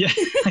honest with you.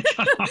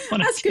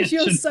 That's because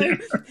you're so,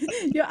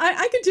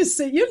 I can just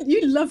see,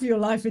 you love your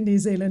life in New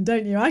Zealand,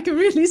 don't you? I can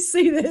really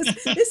see this.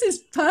 This is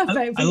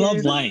perfect for you. I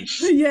love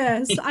life.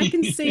 Yes, I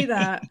can see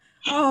that.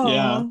 Oh,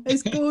 yeah.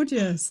 It's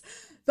gorgeous.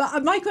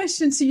 But my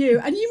question to you,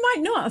 and you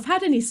might not have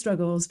had any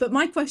struggles, but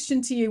my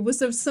question to you, was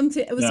there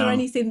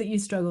anything that you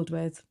struggled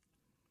with?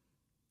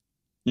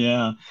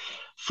 Yeah,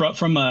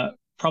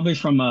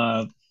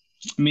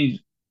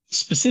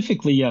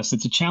 specifically, yes,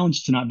 it's a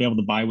challenge to not be able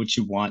to buy what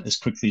you want as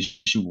quickly as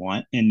you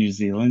want in New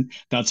Zealand.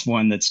 That's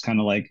one that's kind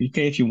of like,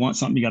 okay, if you want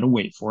something, you got to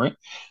wait for it.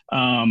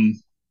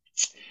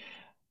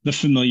 The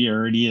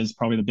familiarity is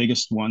probably the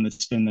biggest one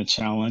that's been the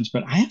challenge.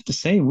 But I have to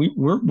say,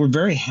 we're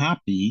very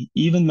happy,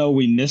 even though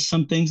we miss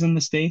some things in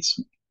the States.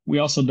 We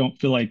also don't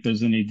feel like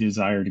there's any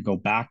desire to go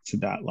back to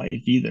that life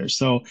either.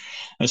 So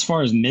as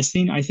far as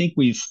missing, I think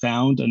we've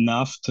found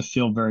enough to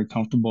feel very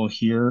comfortable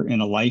here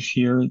in a life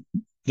here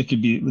that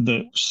could be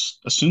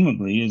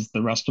assumably is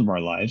the rest of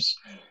our lives.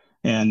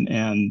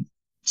 And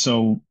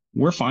so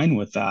we're fine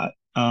with that.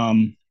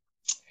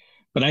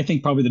 But I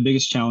think probably the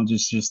biggest challenge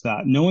is just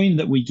that, knowing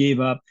that we gave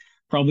up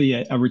probably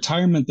a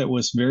retirement that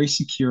was very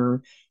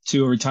secure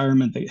to a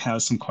retirement that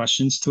has some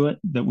questions to it,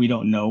 that we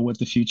don't know what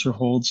the future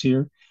holds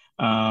here.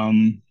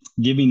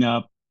 Giving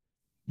up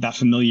that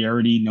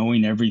familiarity,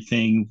 knowing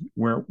everything,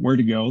 where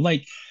to go.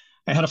 Like,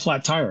 I had a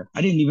flat tire.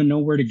 I didn't even know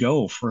where to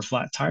go for a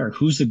flat tire.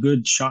 Who's a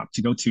good shop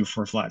to go to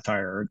for a flat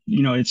tire?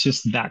 It's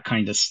just that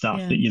kind of stuff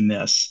that you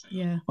miss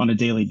on a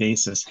daily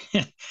basis.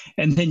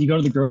 And then you go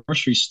to the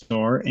grocery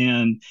store,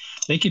 and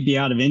they could be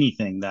out of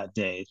anything that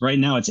day. Right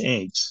now it's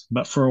eggs,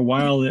 but for a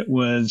while it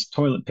was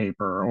toilet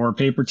paper or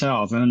paper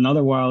towels. And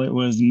another while it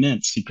was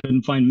mints. You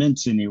couldn't find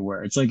mints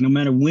anywhere. It's like, no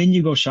matter when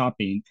you go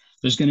shopping,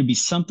 there's going to be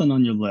something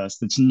on your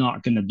list that's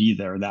not going to be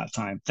there that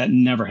time. That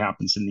never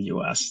happens in the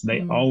US.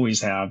 They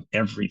always have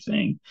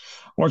everything.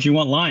 Or if you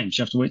want limes,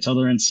 you have to wait till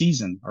they're in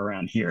season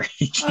around here.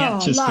 You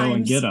can't just go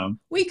and get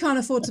them. We can't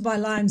afford to buy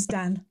limes,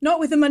 Dan.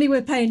 Not with the money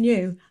we're paying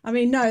you. I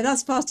mean, no,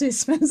 that's far too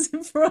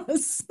expensive for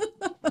us.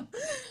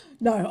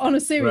 No, on a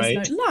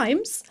serious note,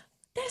 limes,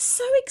 they're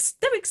so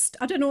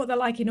I don't know what they're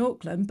like in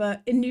Auckland,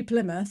 but in New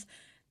Plymouth,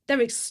 they're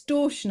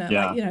extortionate,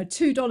 like,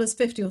 $2.50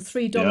 or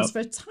 $3 for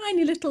a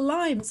tiny little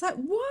lime. It's like,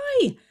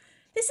 why?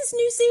 This is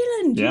New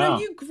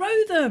Zealand. You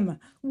grow them.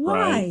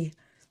 Why?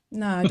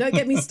 No, don't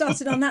get me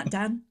started on that,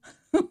 Dan.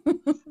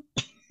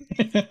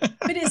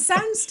 But it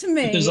sounds to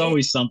me There's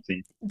always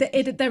something.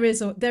 there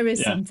is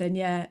Yeah. something,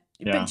 yeah.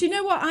 Yeah. But do you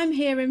know what I'm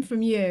hearing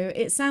from you?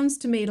 It sounds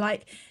to me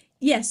like,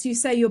 yes, you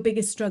say your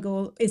biggest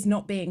struggle is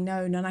not being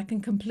known, and I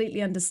can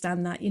completely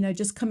understand that,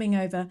 just coming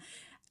over.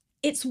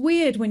 It's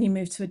weird when you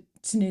move to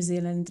New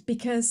Zealand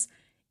because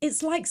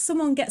it's like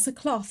someone gets a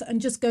cloth and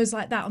just goes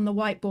like that on the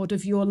whiteboard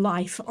of your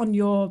life, on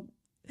your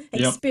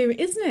Yep.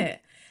 experience, isn't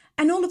it?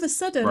 And all of a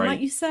sudden, like Right.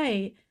 you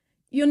say,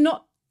 you're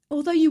not,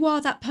 although you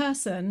are that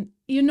person,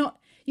 you're not,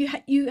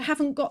 you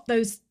haven't got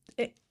those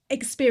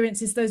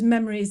experiences, those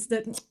memories,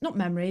 that not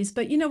memories,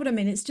 but you know what I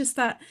mean? It's just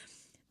that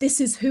this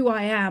is who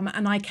I am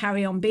and I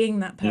carry on being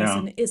that Yeah.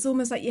 person. It's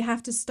almost like you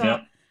have to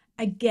start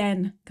Yep.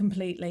 again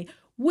completely,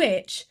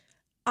 which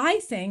I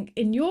think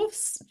in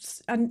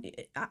and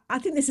I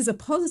think this is a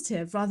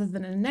positive rather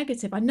than a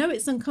negative. I know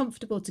it's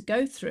uncomfortable to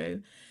go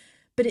through,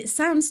 but it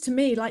sounds to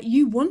me like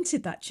you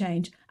wanted that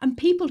change, and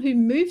people who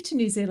move to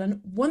New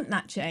Zealand want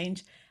that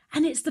change,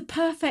 and it's the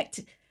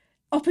perfect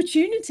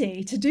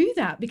opportunity to do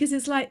that, because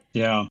it's like,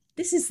 Yeah.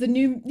 this is the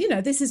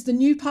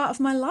new part of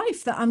my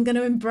life that I'm going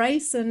to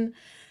embrace. And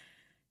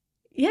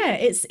yeah,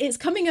 it's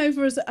coming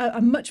over as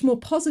a much more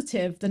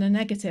positive than a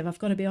negative, I've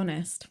got to be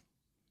honest.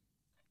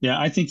 Yeah,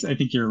 I think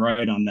you're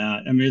right on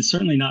that. I mean, it's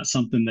certainly not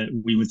something that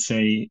we would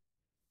say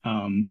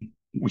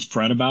we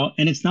fret about,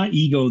 and it's not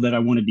ego that I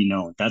want to be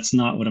known. That's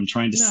not what I'm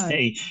trying to No.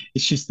 say.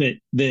 It's just that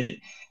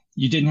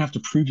you didn't have to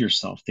prove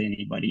yourself to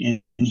anybody,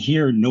 and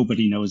here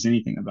nobody knows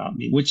anything about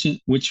me, which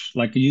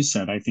like you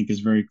said, I think is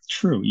very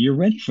true. You're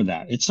ready for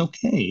that. It's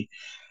okay.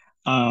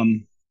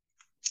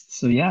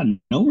 So yeah,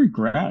 no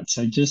regrets.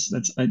 I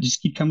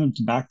just keep coming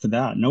back to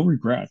that. No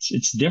regrets.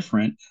 It's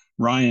different.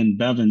 Ryan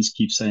Bevins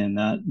keeps saying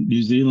that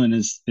New Zealand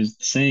is the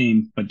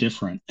same but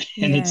different,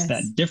 and it's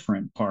that Yes.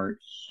 different part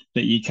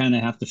that you kind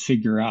of have to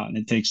figure out, and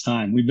it takes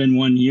time. We've been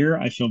 1 year.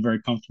 I feel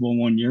very comfortable in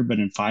 1 year, but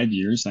in 5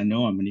 years, I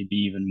know I'm going to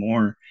be even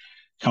more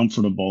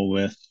comfortable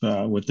with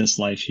this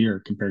life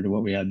here compared to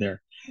what we had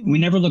there. We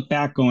never look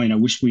back going, I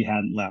wish we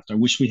hadn't left. I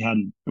wish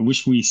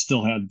we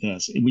still had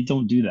this. We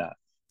don't do that.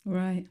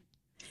 Right.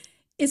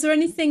 Is there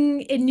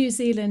anything in New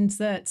Zealand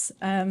that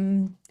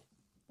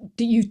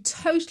you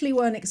totally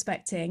weren't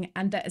expecting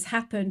and that has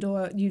happened,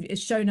 or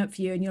it's shown up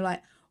for you and you're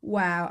like,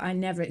 wow, I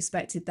never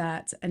expected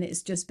that, and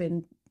it's just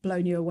been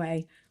blown you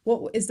away?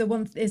 Is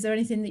there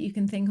anything that you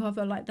can think of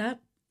or like that?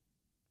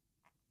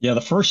 Yeah,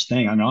 the first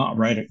thing, I know,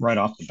 right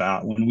off the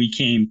bat, when we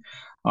came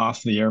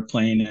off the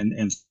airplane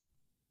and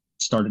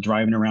started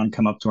driving around,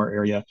 come up to our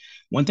area.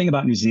 One thing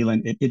about New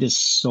Zealand, it is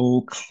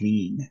so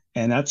clean,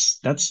 and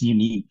that's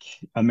unique.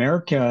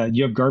 America,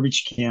 you have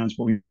garbage cans,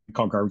 what we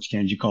call garbage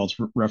cans, you call it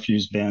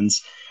refuse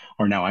bins,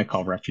 or now I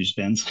call refuse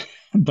bins,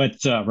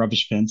 but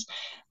rubbish bins.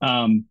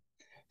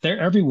 They're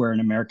everywhere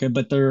in America,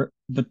 but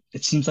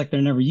it seems like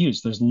they're never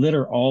used. There's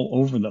litter all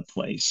over the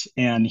place,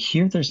 and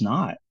here there's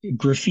not.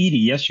 Graffiti,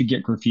 yes, you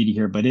get graffiti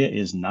here, but it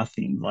is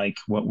nothing like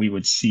what we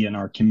would see in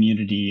our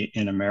community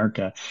in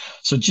America.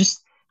 So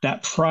just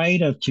that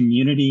pride of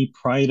community,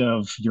 pride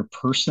of your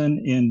person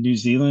in New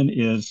Zealand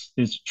is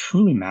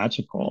truly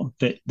magical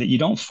that you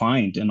don't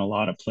find in a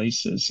lot of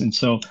places. And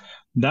so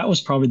that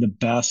was probably the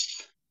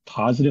best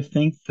positive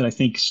thing that I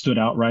think stood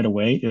out right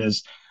away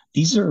is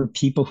these are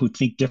people who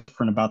think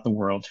different about the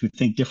world, who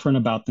think different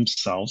about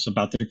themselves,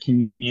 about their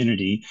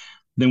community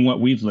than what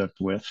we've lived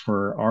with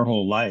for our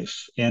whole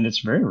life. And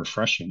it's very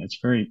refreshing. It's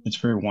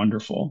very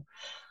wonderful.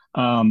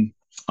 On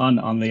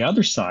the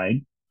other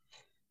side,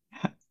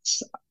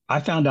 I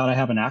found out I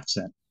have an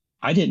accent.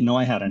 I didn't know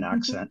I had an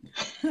accent,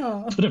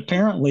 Oh, but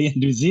apparently in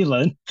New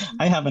Zealand,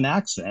 I have an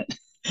accent.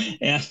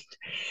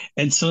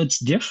 And so it's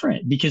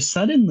different because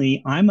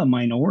suddenly I'm a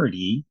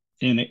minority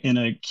in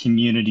a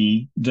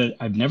community that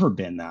I've never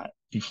been that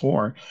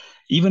before.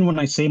 Even when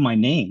I say my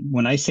name,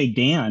 when I say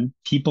Dan,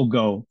 people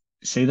go,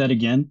 say that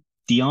again,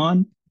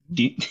 Dion.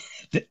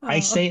 I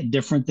say it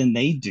different than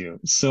they do.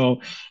 So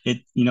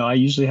I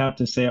usually have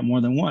to say it more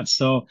than once.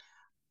 So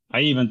I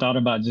even thought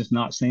about just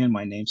not saying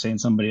my name, saying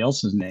somebody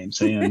else's name,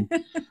 saying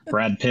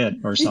Brad Pitt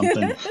or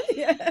something.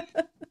 yeah.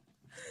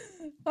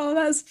 Oh,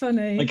 that's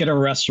funny. Like at a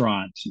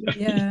restaurant.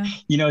 Yeah.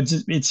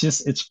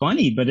 It's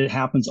funny, but it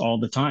happens all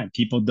the time.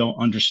 People don't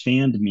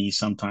understand me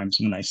sometimes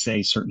when I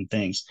say certain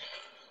things.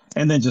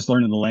 And then just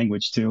learning the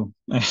language too.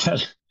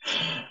 It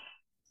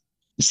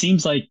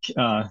seems like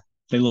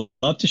they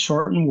love to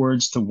shorten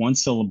words to one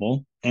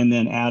syllable and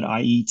then add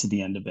IE to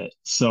the end of it.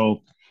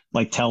 So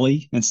like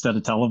telly instead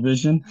of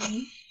television.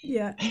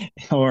 Yeah.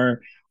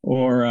 or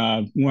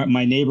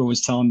my neighbor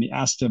was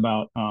asked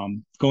about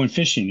going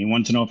fishing. He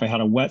wanted to know if I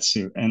had a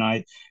wetsuit,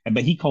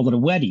 but he called it a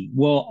wedgie.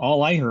 Well,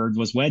 all I heard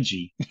was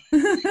wedgie.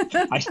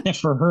 I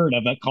never heard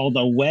of it called a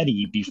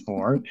wedgie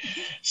before.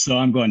 So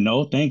I'm going,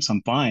 no, thanks,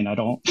 I'm fine. I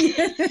don't.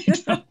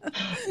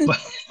 But,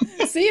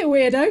 See you,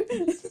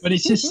 weirdo. but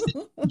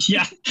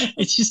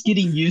it's just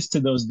getting used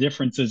to those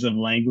differences of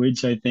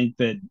language. I think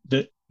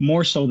that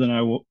more so than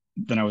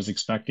I was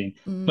expecting,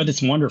 but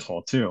it's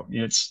wonderful too.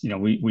 It's,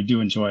 we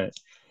do enjoy it.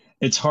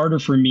 it's harder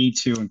for me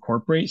to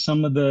incorporate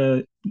some of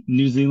the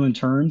New Zealand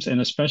terms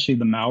and especially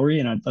the Maori.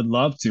 And I'd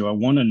love to. I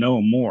want to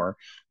know more,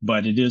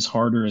 but it is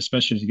harder,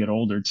 especially as you get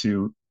older,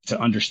 to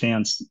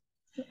understand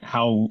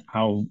how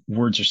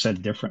words are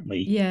said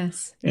differently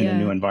Yes. in a Yeah.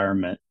 new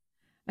environment.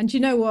 And you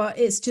know what?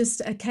 It's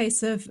just a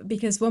case of,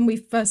 because when we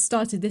first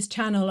started this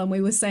channel and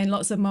we were saying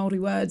lots of Maori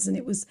words, and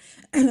it was,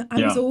 I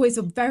was Yeah. always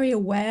very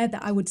aware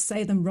that I would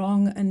say them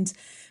wrong.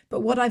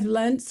 But what I've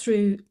learned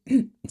through,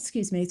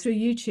 excuse me, through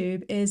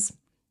YouTube is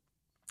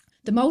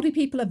the Maori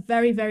people are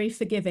very, very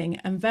forgiving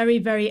and very,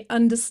 very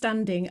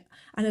understanding.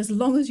 And as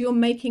long as you're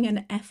making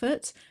an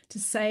effort to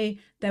say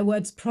their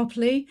words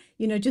properly,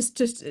 just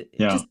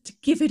Yeah. to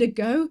give it a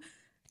go,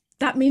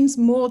 that means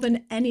more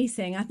than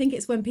anything. I think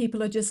it's when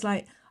people are just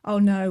like, oh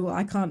no,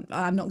 I can't,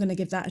 I'm not going to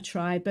give that a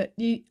try. But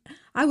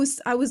I was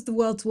the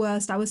world's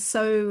worst. I was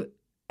so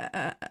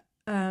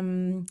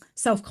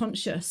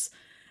self-conscious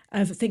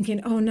of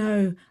thinking, oh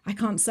no, I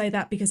can't say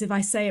that because if I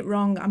say it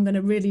wrong, I'm going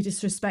to really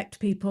disrespect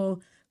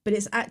people. But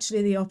it's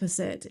actually the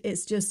opposite.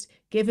 It's just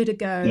give it a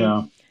go.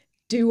 Yeah.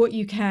 Do what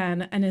you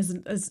can, and as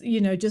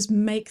just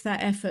make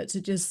that effort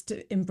to just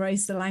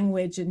embrace the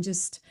language, and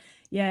just,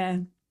 yeah,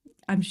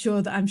 I'm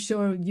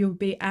sure you'll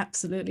be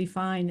absolutely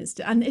fine.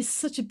 It's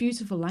such a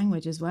beautiful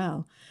language as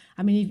well.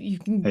 I mean, you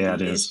can, Yeah,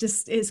 it it's is.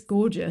 just, it's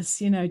gorgeous,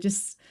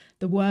 just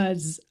the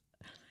words.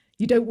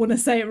 You don't want to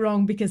say it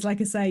wrong because,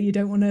 like I say, you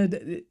want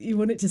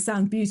it to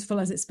sound beautiful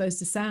as it's supposed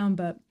to sound.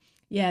 But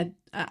yeah,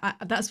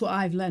 that's what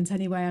I've learned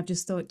anyway. I've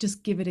just thought,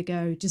 just give it a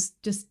go. Just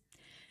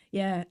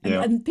yeah.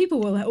 Yeah. And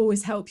people will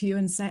always help you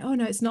and say, oh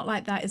no, it's not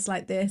like that. It's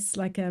like this.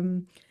 Like,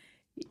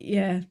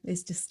 yeah,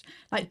 it's just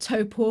like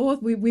Taupo.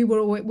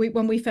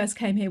 When we first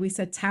came here, we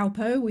said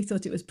Taupo. We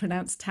thought it was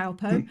pronounced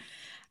Taupo.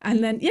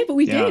 And then, yeah, but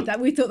we Yeah. did that.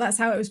 We thought that's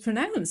how it was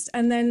pronounced.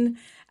 And then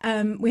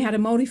we had a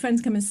Māori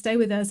friend come and stay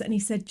with us. And he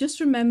said, just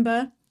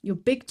remember your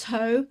big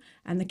toe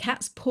and the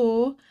cat's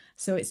paw.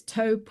 So it's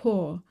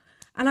Taupo.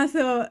 And I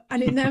thought,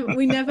 and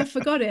we never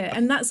forgot it.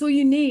 And that's all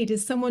you need,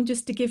 is someone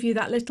just to give you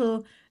that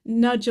little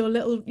nudge or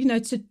little,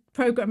 to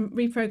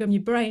reprogram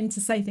your brain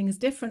to say things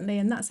differently.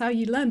 And that's how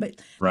you learn.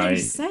 But like you Right.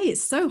 say,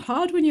 it's so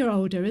hard when you're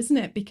older, isn't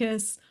it?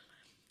 Because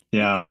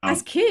Yeah.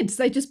 as kids,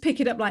 they just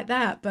pick it up like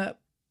that. But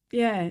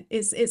yeah,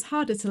 it's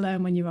harder to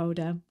learn when you're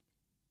older.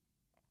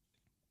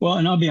 Well,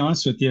 and I'll be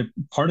honest with you,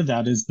 part of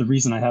that is the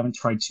reason I haven't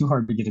tried too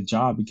hard to get a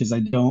job, because I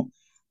don't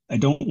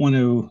want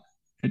to,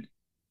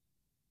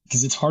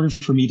 because it's harder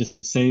for me to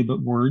say the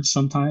words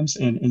sometimes,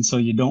 and so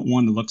you don't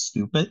want to look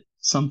stupid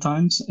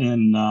sometimes,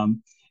 and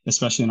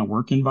especially in a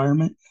work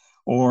environment,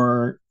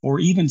 or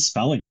even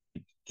spelling,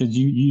 because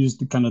you use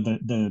the kind of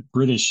the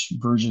British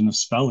version of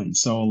spelling,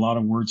 so a lot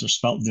of words are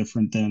spelt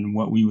different than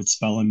what we would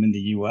spell them in the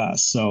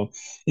U.S. So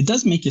it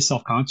does make you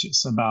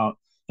self-conscious about,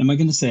 am I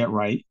going to say it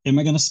right? Am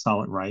I going to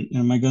spell it right?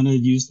 Am I going to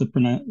use the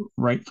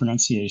right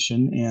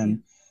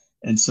pronunciation?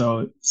 And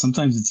so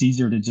sometimes it's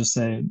easier to just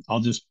say, I'll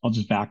just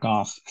back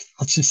off.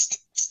 I'll just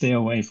stay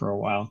away for a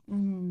while.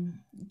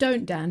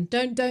 Don't, Dan.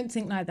 Don't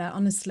think like that,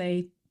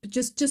 honestly.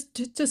 Just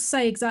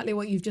say exactly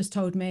what you've just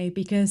told me,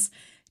 because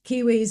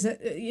Kiwis,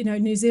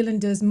 New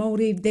Zealanders,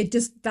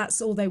 Māori,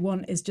 that's all they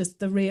want, is just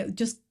the real,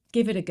 just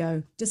give it a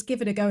go. Just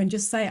give it a go and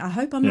just say, I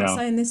hope I'm not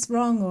saying this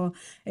wrong, or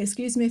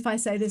excuse me if I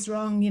say this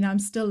wrong, I'm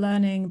still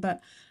learning.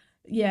 But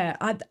yeah,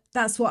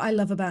 that's what I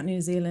love about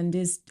New Zealand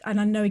and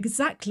I know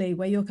exactly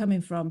where you're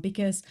coming from,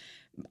 because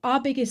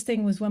our biggest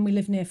thing was when we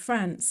lived near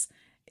France.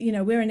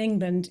 We're in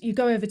England, you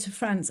go over to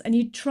France and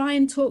you try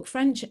and talk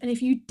French, and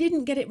if you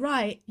didn't get it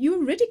right, you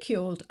were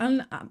ridiculed.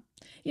 And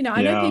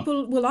I know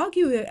people will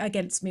argue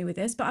against me with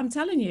this, but I'm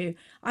telling you,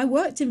 I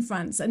worked in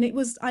France, and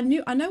I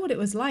know what it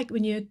was like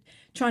when you're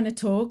trying to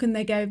talk and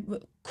they go,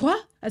 quoi?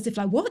 As if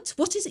like,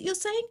 what is it you're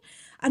saying?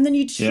 And then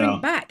you'd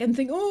shrink back and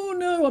think, oh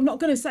no, I'm not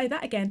going to say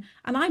that again.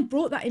 And I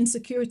brought that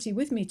insecurity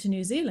with me to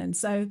New Zealand.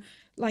 So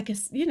but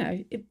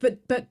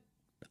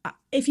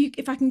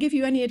if I can give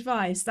you any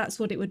advice, that's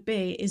what it would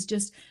be, is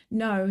just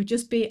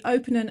be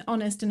open and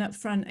honest and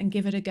upfront and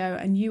give it a go,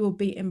 and you will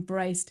be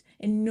embraced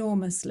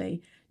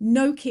enormously.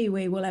 No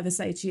Kiwi will ever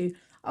say to you,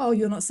 oh,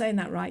 you're not saying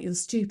that right, you're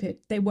stupid.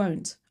 They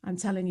won't. I'm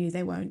telling you,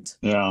 they won't.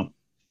 Yeah.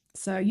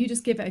 So you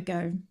just give it a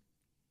go.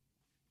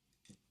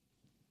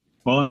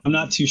 Well, I'm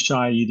not too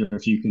shy either,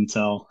 if you can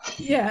tell.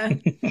 Yeah.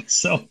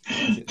 So.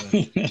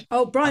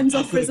 Oh, Brian's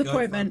off for his I've got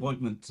to go for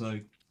appointment. So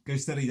go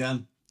steady,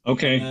 Dan.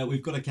 Okay.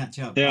 We've got to catch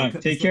up. Yeah, I'll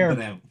cut take this little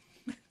care.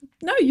 bit out.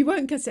 No, you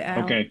won't cut it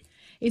out. Okay.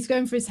 He's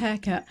going for his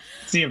haircut.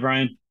 See you,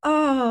 Brian.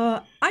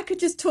 Oh, I could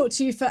just talk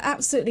to you for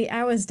absolutely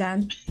hours,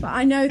 Dan. But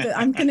I know that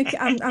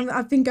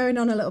I've been going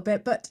on a little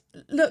bit. But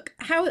look,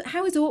 how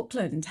is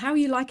Auckland? How are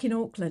you liking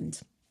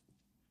Auckland?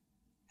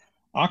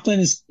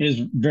 Auckland is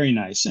very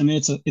nice. I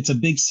mean, it's a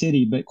big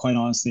city, but quite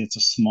honestly, it's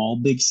a small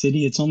big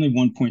city. It's only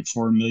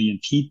 1.4 million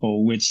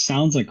people, which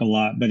sounds like a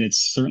lot, but it's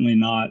certainly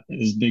not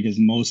as big as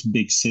most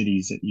big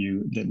cities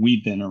that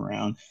we've been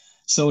around.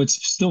 So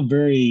it's still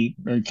very,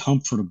 very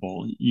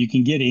comfortable. You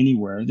can get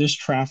anywhere. There's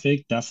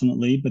traffic,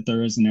 definitely, but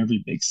there is in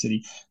every big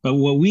city. But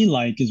what we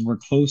like is we're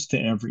close to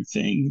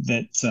everything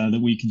that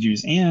we could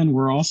use, and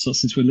we're also,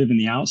 since we live in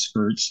the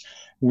outskirts,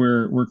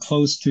 we're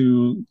close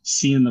to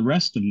seeing the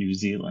rest of New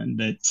Zealand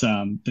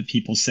that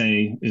people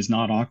say is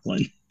not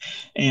Auckland.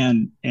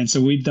 And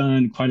so we've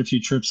done quite a few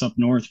trips up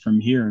north from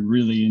here and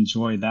really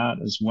enjoy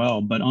that as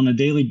well. But on a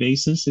daily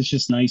basis, it's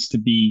just nice to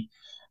be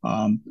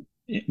um,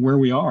 where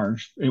we are.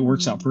 It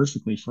works out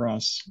perfectly for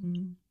us.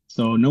 Mm.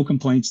 So no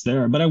complaints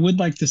there. But I would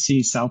like to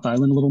see South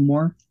Island a little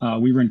more.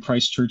 We were in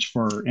Christchurch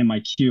for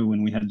MIQ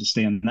and we had to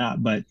stay in that,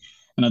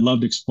 and I'd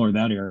love to explore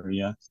that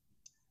area.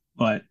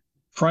 But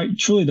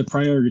truly the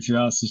priority for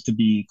us is to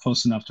be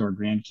close enough to our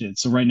grandkids.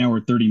 So right now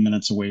we're 30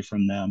 minutes away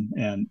from them,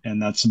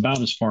 and that's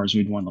about as far as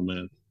we'd want to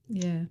live.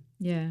 Yeah,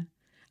 yeah.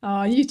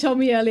 Oh, you told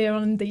me earlier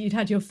on that you'd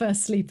had your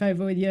first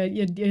sleepover with your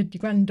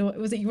granddaughter.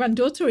 Was it your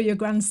granddaughter or your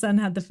grandson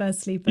had the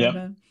first sleepover?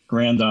 Yep.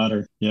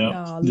 Granddaughter.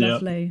 Yeah. Oh,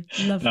 lovely,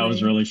 lovely. That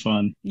was really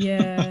fun.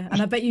 Yeah,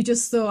 and I bet you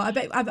just thought.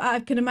 I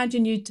can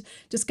imagine you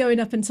just going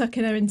up and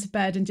tucking her into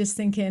bed and just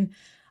thinking,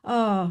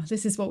 "Oh,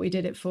 this is what we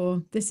did it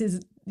for. This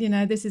is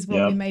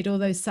what we made all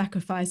those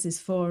sacrifices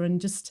for." And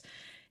just,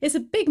 it's a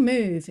big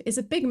move. It's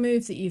a big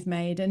move that you've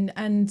made, and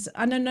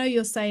I know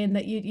you're saying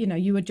that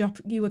you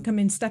were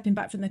stepping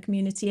back from the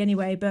community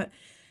anyway, but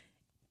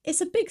it's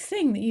a big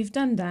thing that you've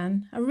done,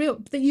 Dan.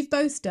 That you've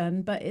both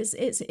done, but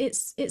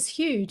it's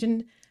huge.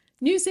 And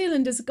New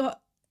Zealand has got.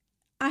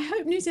 I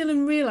hope New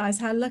Zealand realise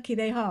how lucky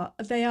they are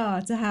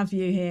to have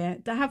you here,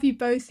 to have you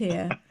both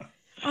here.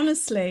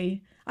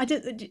 Honestly,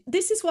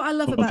 this is what I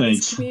love about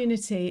this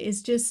community,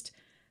 is just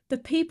the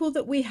people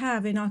that we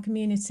have in our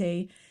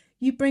community.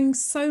 You bring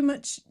so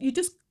much. You're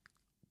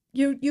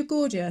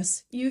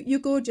gorgeous. You're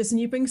gorgeous, and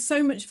you bring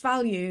so much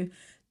value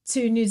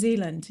to New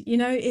Zealand.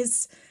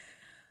 It's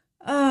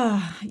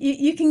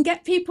you can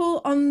get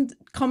people on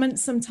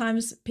comments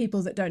sometimes,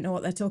 people that don't know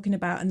what they're talking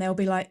about, and they'll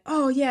be like,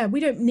 "Oh yeah,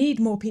 we don't need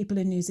more people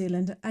in New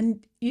Zealand."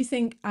 And you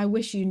think, I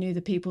wish you knew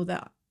the people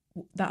that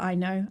I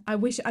know. I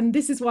wish, and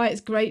this is why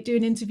it's great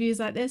doing interviews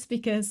like this,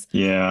 because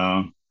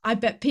I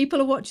bet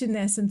people are watching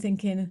this and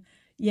thinking,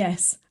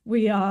 yes,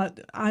 we are.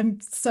 I'm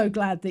so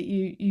glad that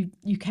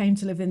you came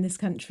to live in this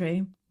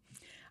country.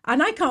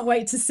 And I can't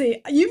wait to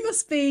see. You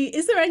must be.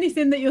 Is there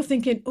anything that you're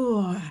thinking,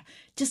 oh,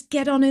 just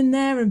get on in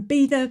there and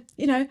be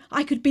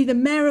I could be the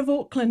mayor of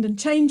Auckland and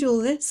change all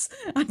this.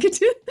 I could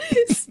do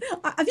this.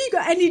 Have you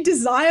got any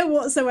desire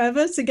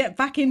whatsoever to get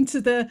back into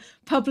the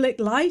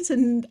public light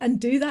and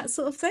do that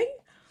sort of thing?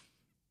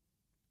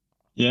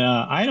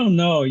 Yeah, I don't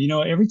know.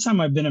 Every time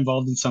I've been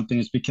involved in something,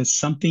 it's because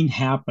something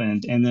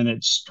happened and then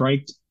it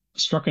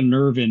struck a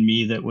nerve in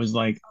me that was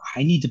like,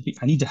 I need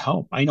to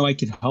help. I know I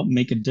could help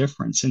make a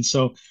difference. And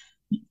so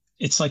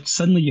it's like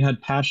suddenly you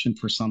had passion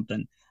for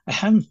something. I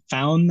haven't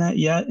found that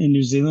yet in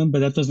New Zealand, but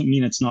that doesn't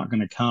mean it's not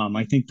going to come.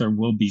 I think there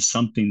will be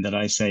something that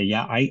I say,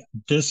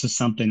 this is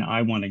something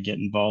I want to get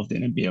involved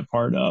in and be a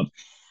part of.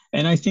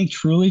 And I think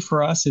truly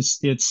for us,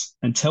 it's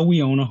until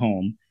we own a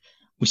home,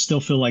 we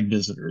still feel like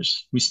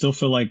visitors. We still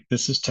feel like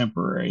this is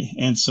temporary.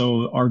 And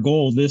so our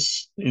goal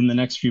in the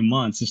next few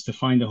months is to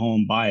find a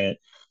home, buy it.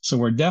 So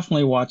we're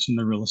definitely watching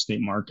the real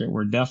estate market.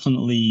 We're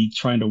definitely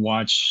trying to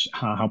watch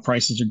how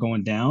prices are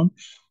going down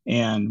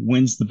and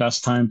when's the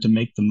best time to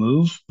make the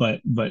move.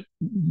 But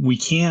we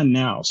can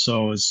now.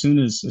 So as soon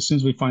as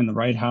we find the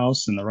right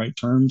house and the right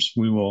terms,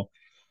 we will.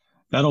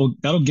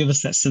 That'll give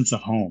us that sense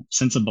of home,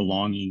 sense of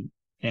belonging,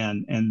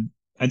 and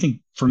I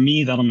think for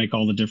me that'll make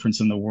all the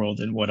difference in the world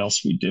in what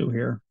else we do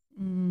here.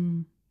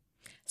 Mm.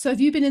 So have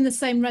you been in the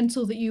same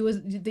rental that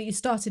you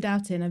started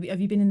out in?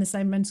 Have you been in the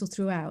same rental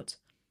throughout?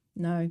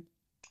 No.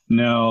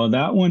 No,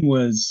 that one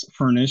was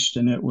furnished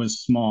and it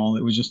was small.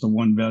 It was just a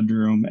 1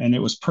 bedroom and it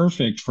was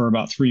perfect for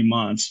about 3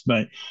 months.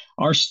 But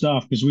our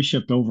stuff, because we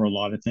shipped over a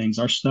lot of things,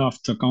 our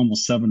stuff took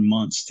almost 7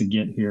 months to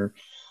get here.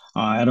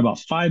 At about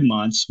 5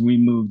 months, we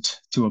moved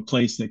to a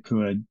place that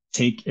could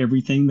take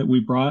everything that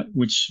we brought,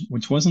 which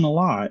wasn't a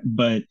lot,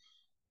 but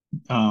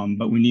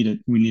we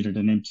needed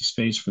an empty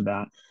space for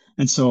that.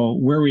 And so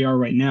where we are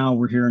right now,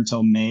 we're here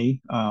until May.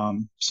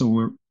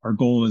 So our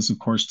goal is, of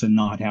course, to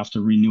not have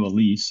to renew a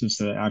lease, is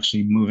to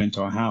actually move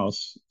into a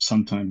house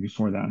sometime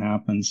before that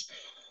happens.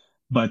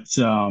 But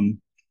so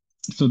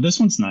this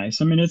one's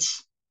nice. I mean,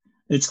 it's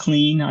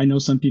clean. I know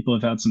some people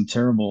have had some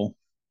terrible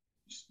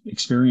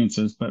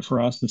experiences, but for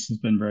us, this has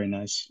been very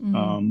nice.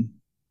 Mm.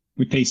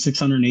 We pay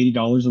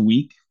 $680 a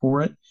week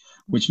for it,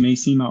 which may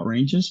seem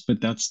outrageous, but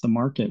that's the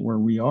market where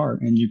we are.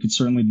 And you could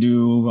certainly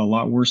do a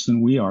lot worse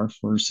than we are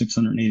for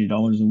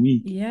 $680 a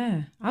week.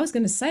 Yeah, I was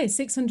going to say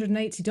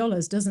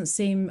 $680 doesn't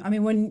seem, I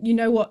mean, when you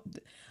know what,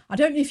 I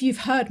don't know if you've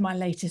heard my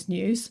latest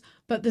news,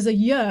 but there's a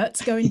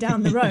yurt going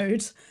down the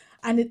road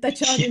and they're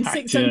charging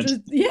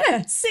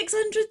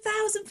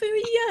 600,000 for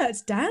a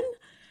yurt, Dan.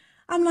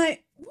 I'm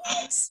like,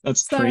 what?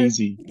 That's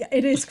crazy.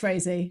 It is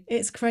crazy.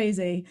 It's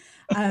crazy.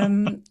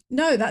 No,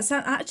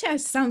 actually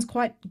sounds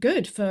quite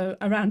good for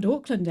around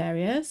Auckland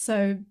area.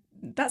 So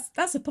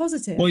that's a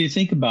positive. Well, you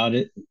think about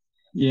it.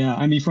 Yeah,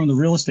 I mean, from the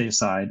real estate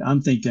side,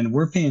 I'm thinking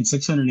we're paying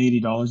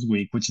 $680 a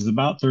week, which is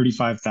about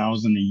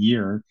 35,000 a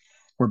year.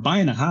 We're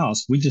buying a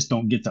house. We just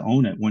don't get to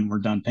own it when we're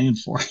done paying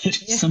for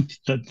it.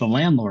 Yeah. The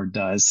landlord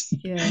does.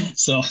 Yeah.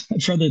 So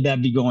I'd rather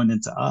that be going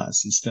into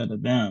us instead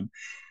of them.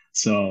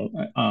 So,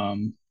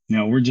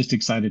 we're just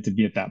excited to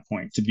be at that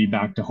point, to be Mm.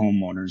 back to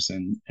homeowners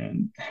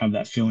and have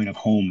that feeling of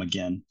home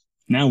again.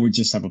 Now we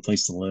just have a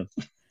place to live.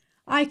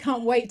 I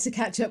can't wait to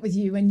catch up with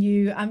you when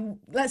you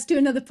let's do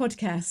another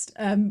podcast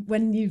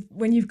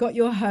when you've got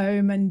your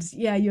home, and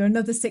yeah, you're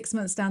another 6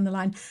 months down the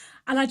line.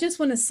 And I just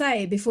want to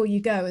say before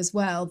you go as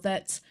well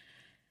that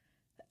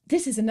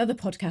this is another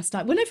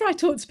podcast. Whenever I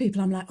talk to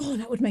people, I'm like, oh,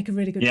 that would make a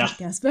really good Yeah.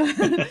 podcast.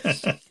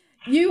 But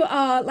you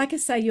are, like I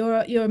say,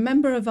 you're a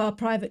member of our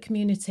private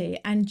community,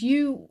 and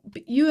you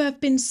have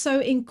been so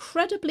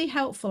incredibly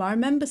helpful. I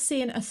remember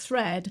seeing a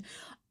thread.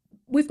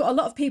 We've got a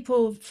lot of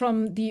people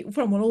from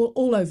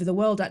all over the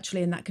world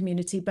actually in that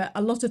community, but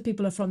a lot of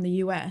people are from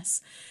the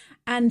US,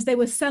 and they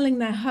were selling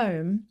their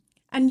home.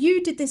 And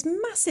you did this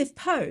massive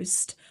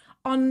post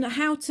on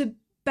how to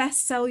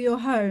best sell your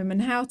home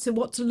and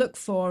what to look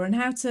for and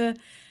how to.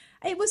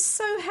 It was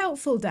so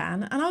helpful,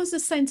 Dan. And I was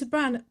just saying to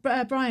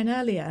Brian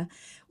earlier,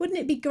 wouldn't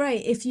it be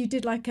great if you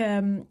did like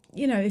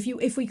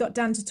if we got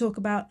Dan to talk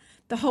about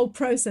the whole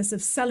process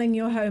of selling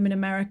your home in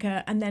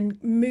America and then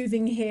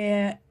moving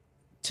here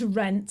to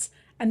rent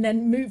and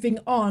then moving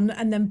on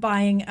and then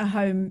buying a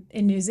home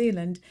in New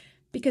Zealand,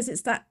 because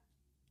it's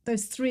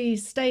those 3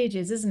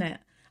 stages, isn't it?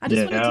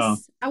 Yeah.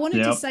 I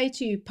wanted to Yep. say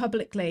to you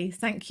publicly,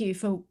 thank you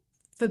for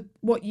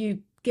what you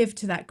give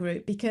to that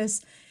group,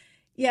 because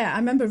yeah, I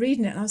remember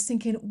reading it and I was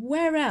thinking,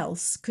 where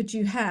else could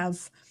you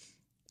have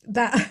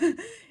that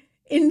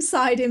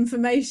inside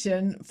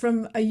information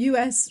from a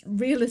US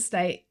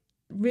realtor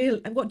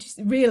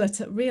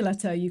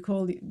you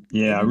call it?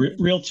 Yeah,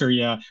 Realtor.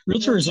 Yeah,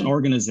 Realtor is an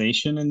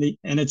organization, and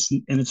it's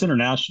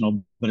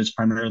international, but it's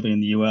primarily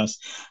in the U.S.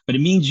 But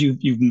it means you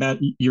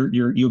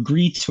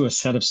agree to a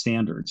set of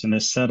standards and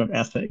a set of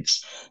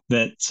ethics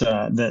that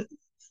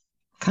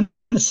kind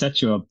of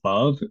set you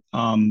above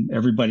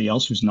everybody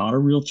else who's not a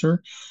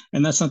realtor.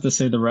 And that's not to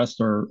say the rest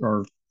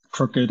are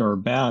crooked or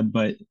bad,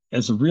 but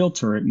as a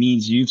realtor, it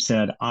means you've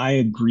said, I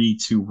agree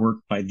to work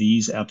by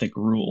these ethic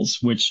rules,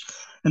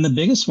 and the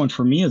biggest one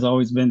for me has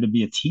always been to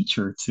be a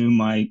teacher to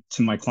my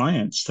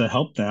clients, to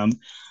help them.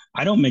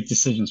 I don't make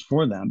decisions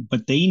for them,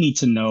 but they need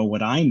to know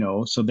what I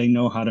know so they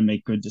know how to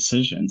make good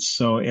decisions.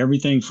 So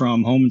everything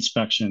from home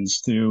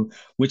inspections to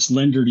which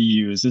lender to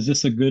use. Is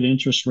this a good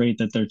interest rate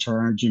that they're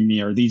charging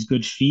me? Are these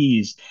good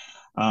fees?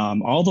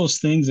 All those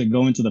things that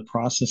go into the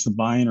process of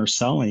buying or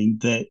selling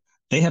that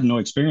they have no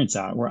experience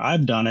at, where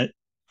I've done it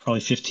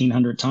probably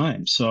 1,500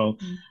 times. So,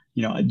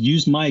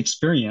 use my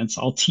experience.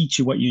 I'll teach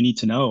you what you need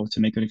to know to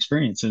make good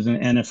experiences.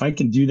 And if I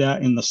can do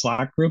that in the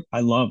Slack group, I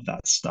love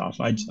that stuff.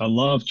 I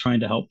love trying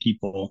to help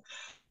people.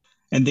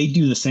 And they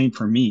do the same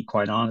for me,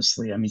 quite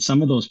honestly. I mean,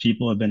 some of those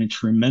people have been a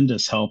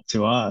tremendous help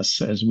to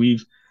us as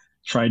we've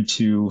tried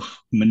to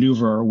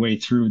maneuver our way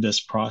through this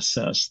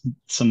process.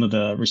 Some of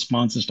the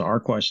responses to our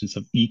questions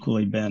have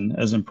equally been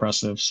as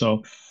impressive.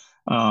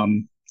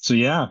 So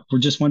yeah, we're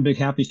just one big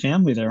happy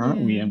family there,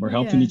 aren't we? And we're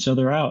helping each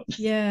other out.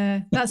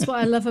 Yeah, that's what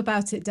I love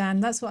about it, Dan.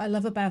 That's what I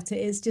love about it.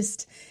 It's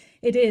just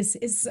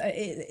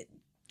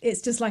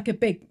like a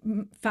big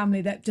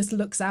family that just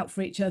looks out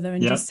for each other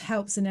and just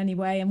helps in any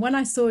way. And when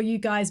I saw you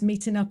guys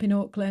meeting up in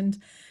Auckland,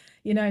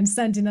 and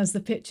sending us the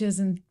pictures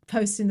and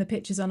posting the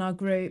pictures on our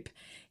group,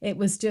 it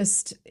was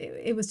just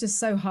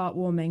so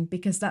heartwarming,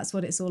 because that's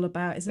what it's all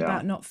about. It's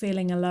about not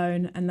feeling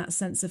alone and that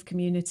sense of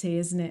community,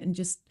 isn't it? And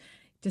just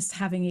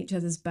having each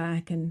other's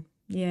back. And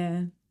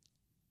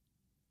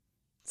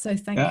so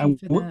thank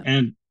you for that.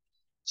 And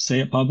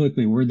say it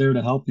publicly, we're there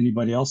to help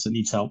anybody else that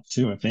needs help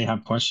too. If they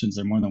have questions,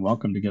 they're more than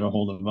welcome to get a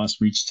hold of us,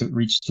 reach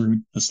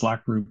through the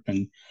Slack group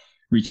and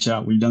reach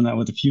out. We've done that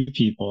with a few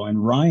people,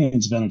 and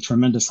Ryan's been a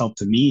tremendous help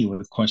to me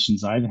with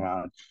questions I've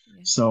had.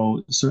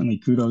 So certainly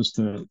kudos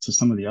to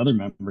some of the other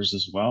members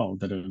as well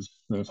that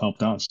have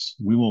helped us.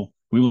 We will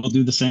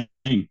do the same.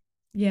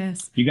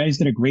 Yes. You guys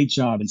did a great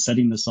job in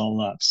setting this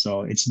all up.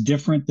 So it's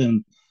different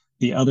than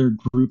the other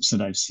groups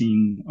that I've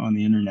seen on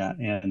the internet,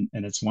 and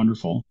it's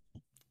wonderful.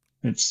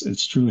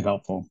 It's truly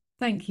helpful.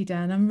 Thank you,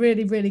 Dan. I'm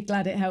really, really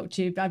glad it helped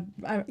you.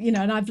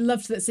 And I've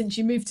loved that since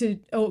you moved to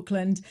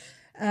Auckland,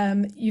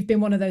 you've been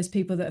one of those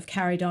people that have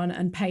carried on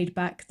and paid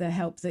back the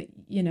help that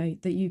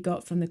you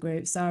got from the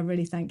group. So I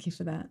really thank you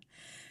for that.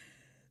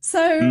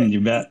 So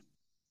you bet.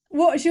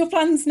 What's your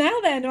plans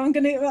now then?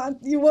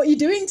 What are you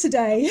doing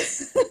today?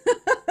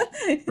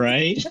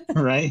 Right.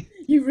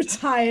 You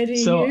retired,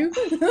 you?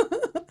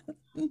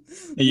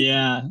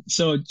 Yeah.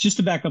 So just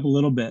to back up a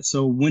little bit.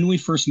 So when we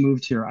first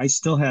moved here, I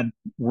still had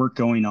work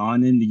going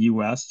on in the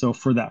US. So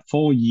for that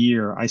full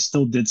year, I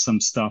still did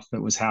some stuff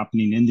that was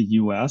happening in the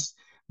US,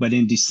 But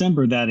in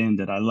December, that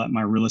ended. I let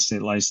my real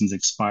estate license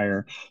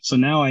expire. So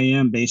now I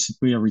am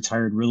basically a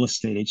retired real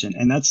estate agent.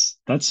 And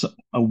that's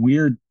a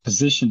weird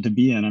position to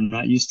be in. I'm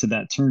not used to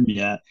that term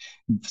yet.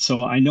 So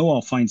I know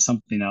I'll find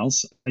something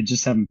else. I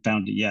just haven't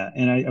found it yet.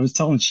 And I was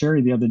telling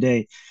Sherry the other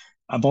day,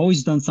 I've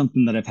always done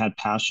something that I've had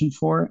passion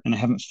for, and I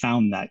haven't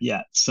found that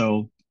yet.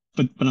 So,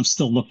 but I'm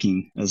still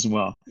looking as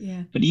well.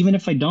 Yeah. But even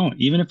if I don't,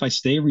 even if I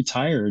stay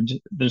retired,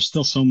 there's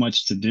still so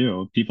much to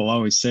do. People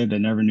always say they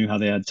never knew how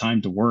they had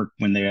time to work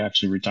when they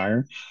actually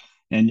retire.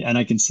 And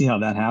I can see how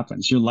that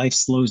happens. Your life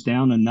slows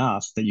down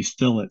enough that you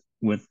fill it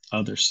with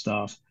other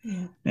stuff.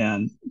 Yeah.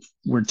 And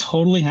we're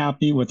totally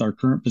happy with our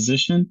current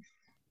position,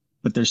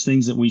 but there's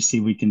things that we see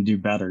we can do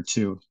better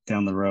too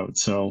down the road.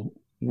 So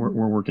we're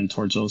working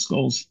towards those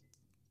goals.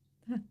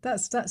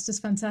 That's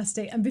just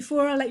fantastic. And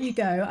before I let you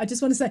go, I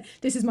just want to say,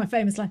 this is my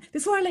famous line.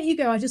 Before I let you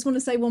go, I just want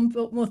to say one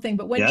more thing.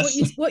 But when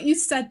what you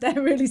said there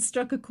really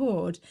struck a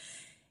chord.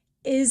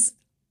 Is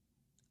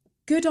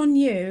good on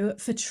you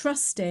for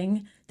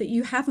trusting that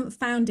you haven't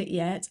found it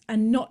yet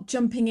and not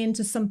jumping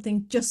into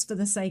something just for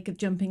the sake of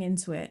jumping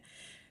into it.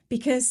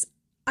 Because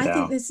I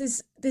think this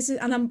is,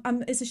 and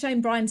it's a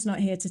shame Brian's not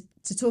here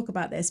to talk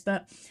about this,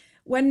 but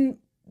when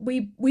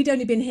we'd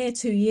only been here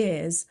 2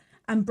 years.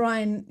 And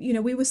Brian, you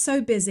know, we were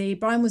so busy.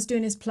 Brian was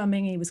doing his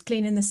plumbing. He was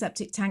cleaning the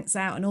septic tanks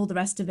out and all the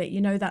rest of it.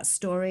 You know that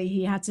story.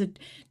 He had to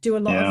do a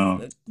lot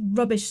of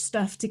rubbish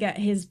stuff to get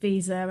his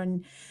visa.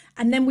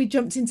 And then we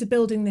jumped into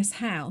building this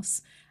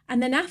house.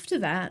 And then after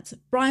that,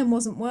 Brian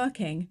wasn't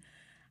working.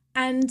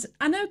 And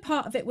I know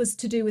part of it was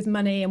to do with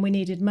money and we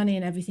needed money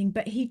and everything,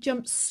 but he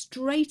jumped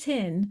straight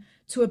in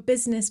to a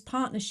business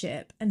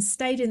partnership and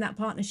stayed in that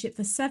partnership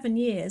for 7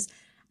 years.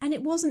 And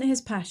it wasn't his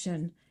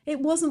passion. It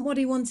wasn't what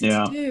he wanted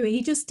to do.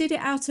 He just did it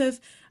out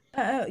of,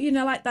 you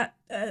know, like that,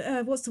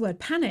 what's the word?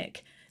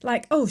 Panic.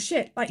 Like, oh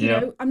shit, like, you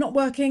know, I'm not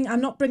working. I'm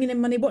not bringing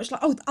in money. Watch,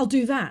 like, oh, I'll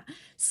do that.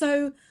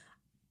 So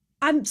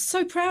I'm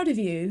so proud of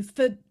you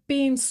for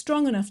being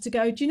strong enough to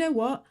go, do you know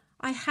what?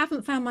 I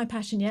haven't found my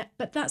passion yet,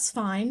 but that's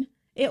fine.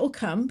 It'll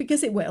come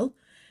because it will.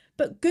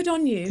 But good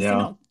on you for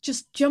not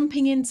just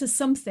jumping into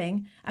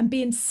something and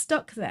being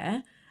stuck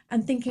there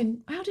and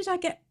thinking, how did I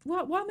get,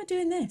 why am I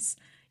doing this?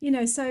 You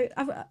know, so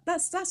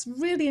that's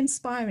really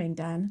inspiring,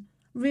 Dan.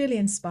 Really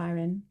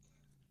inspiring.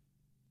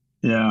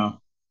 Yeah.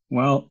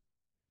 Well,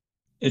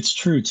 it's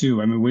true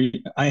too. I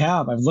mean,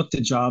 I've looked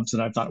at jobs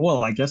that I thought,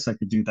 well, I guess I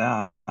could do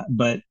that.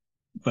 But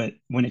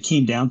when it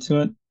came down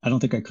to it, I don't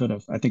think I could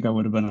have. I think I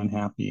would have been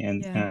unhappy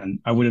and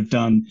I wouldn't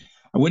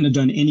have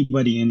done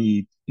anybody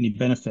any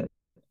benefit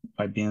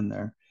by being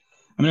there.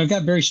 I mean, I've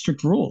got very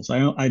strict rules.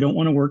 I don't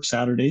want to work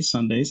Saturdays,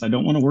 Sundays. I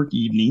don't want to work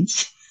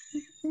evenings.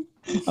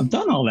 I've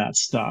done all that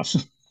stuff.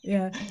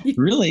 Yeah.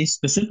 Really,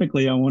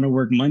 specifically, I want to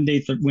work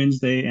Monday,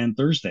 Wednesday, and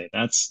Thursday.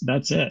 That's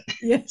it.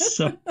 Yeah.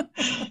 So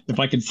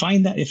if I could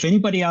find that, if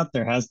anybody out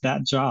there has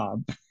that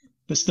job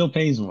that still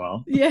pays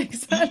well, yeah,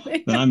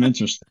 exactly, then I'm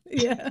interested.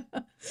 Yeah.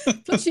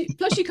 Plus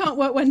you can't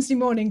work Wednesday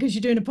morning because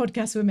you're doing a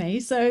podcast with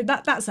me. So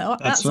that's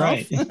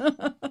right.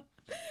 Off.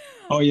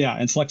 Oh yeah,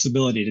 and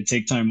flexibility to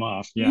take time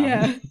off.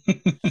 Yeah.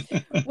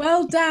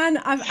 Well, Dan,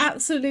 I've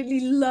absolutely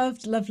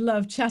loved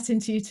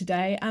chatting to you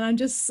today, and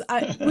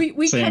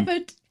we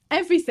covered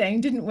everything,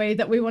 didn't we,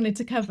 that we wanted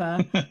to cover?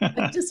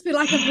 I just feel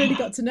like I've really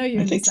got to know you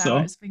in this hour. So.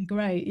 It's been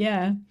great.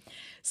 Yeah.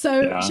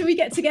 So should we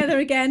get together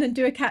again and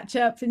do a catch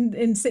up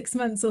in 6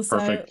 months or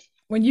so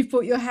when you've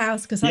bought your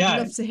house? Because I'd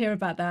love to hear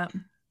about that.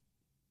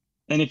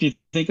 And if you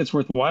think it's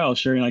worthwhile,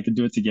 Sherry and I could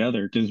do it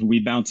together because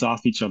we bounce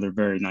off each other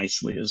very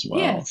nicely as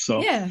well. Yeah. So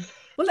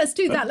well, let's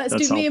do that. Let's do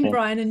helpful. Me and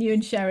Brian and you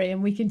and Sherry,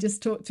 and we can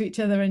just talk to each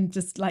other and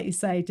just, like you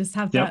say, just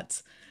have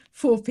that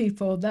 4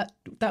 people. That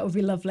would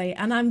be lovely.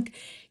 And I'm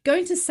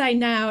going to say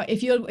now,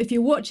 if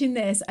you're watching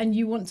this and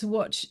you want to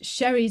watch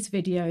Sherry's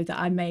video that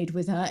I made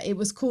with her, it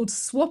was called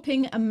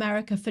Swapping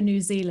America for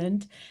New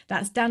Zealand.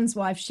 That's Dan's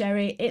wife,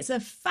 Sherry. It's a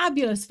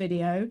fabulous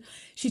video.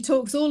 She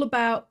talks all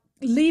about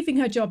leaving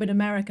her job in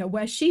America,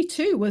 where she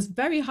too was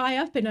very high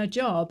up in her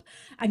job,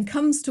 and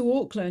comes to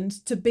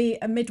Auckland to be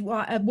a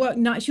midwife.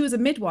 She was a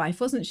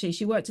midwife, wasn't she?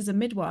 She worked as a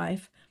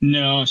midwife.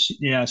 No,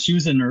 she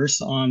was a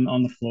nurse on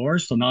the floor,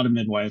 so not a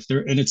midwife.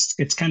 There, and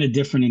it's kind of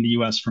different in the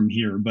U.S. from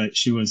here, but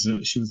she was a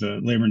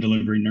labor and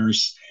delivery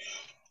nurse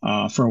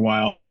for a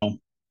while.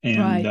 And,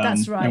 right,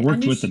 that's right. I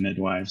worked with the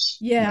midwives.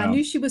 Yeah, I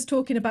knew she was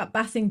talking about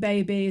bathing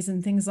babies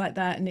and things like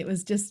that, and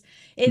it's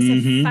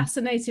a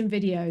fascinating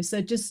video.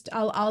 So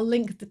I'll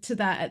link to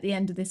that at the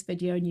end of this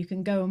video, and you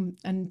can go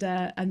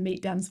and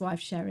meet Dan's wife,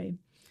 Sherry.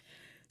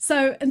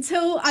 So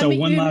until I meet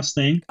one last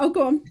thing. Oh,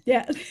 go on.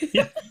 Yeah.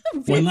 Yeah.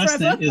 One last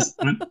thing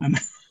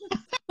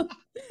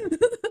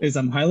is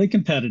I'm highly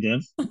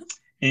competitive.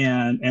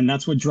 And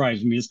that's what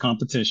drives me is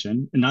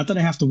competition. And not that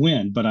I have to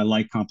win, but I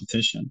like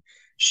competition.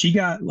 She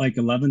got like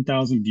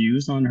 11,000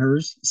 views on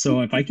hers.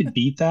 So if I could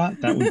beat that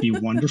would be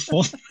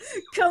wonderful.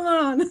 Come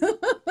on.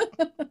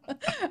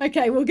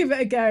 Okay, we'll give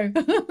it a go.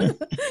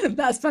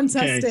 That's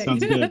fantastic. Okay,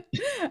 sounds good.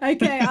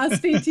 Okay, I'll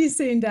speak to you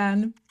soon,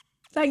 Dan.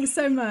 Thanks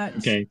so much.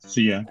 Okay,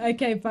 see ya.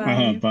 Okay,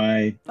 bye.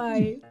 Bye.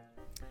 Bye.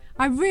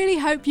 I really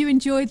hope you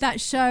enjoyed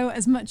that show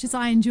as much as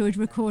I enjoyed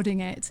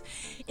recording it.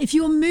 If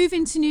you're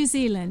moving to New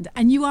Zealand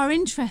and you are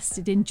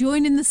interested in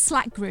joining the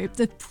Slack group,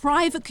 the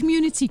private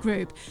community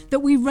group that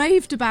we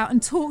raved about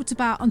and talked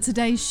about on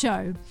today's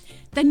show,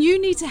 then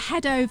you need to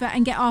head over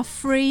and get our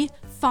free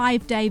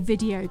 5-day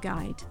video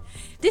guide.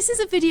 This is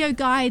a video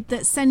guide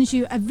that sends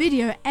you a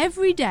video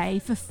every day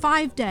for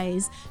 5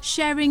 days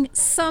sharing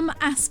some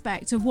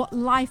aspect of what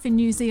life in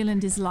New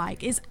Zealand is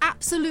like. It's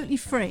absolutely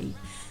free.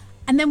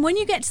 And then when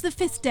you get to the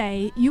 5th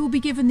day, you will be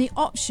given the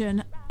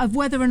option of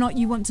whether or not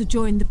you want to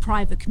join the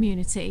private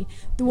community,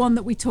 the one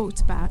that we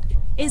talked about.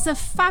 It's a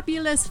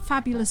fabulous,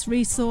 fabulous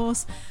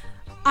resource.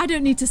 I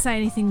don't need to say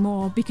anything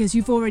more because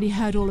you've already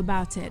heard all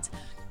about it.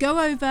 Go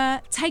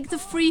over, take the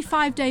free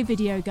 5-day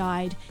video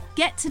guide,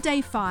 get to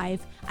day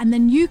 5, and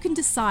then you can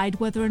decide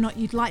whether or not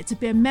you'd like to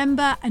be a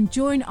member and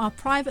join our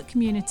private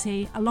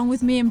community along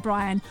with me and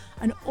Brian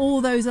and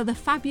all those other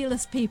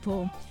fabulous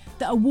people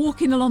that are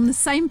walking along the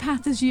same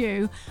path as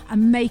you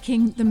and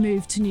making the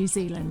move to New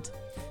Zealand.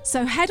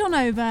 So head on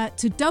over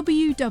to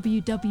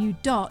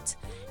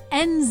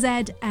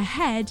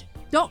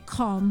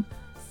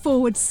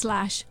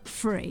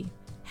www.nzahead.com/free.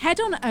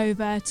 Head on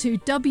over to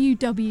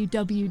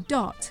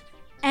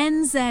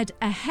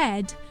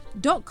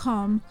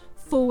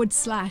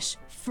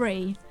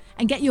www.nzahead.com/free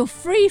and get your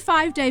free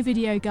 5-day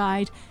video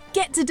guide.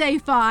 Get to day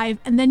 5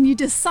 and then you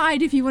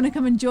decide if you want to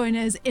come and join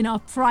us in our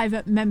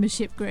private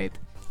membership group.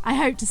 I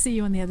hope to see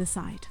you on the other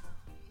side.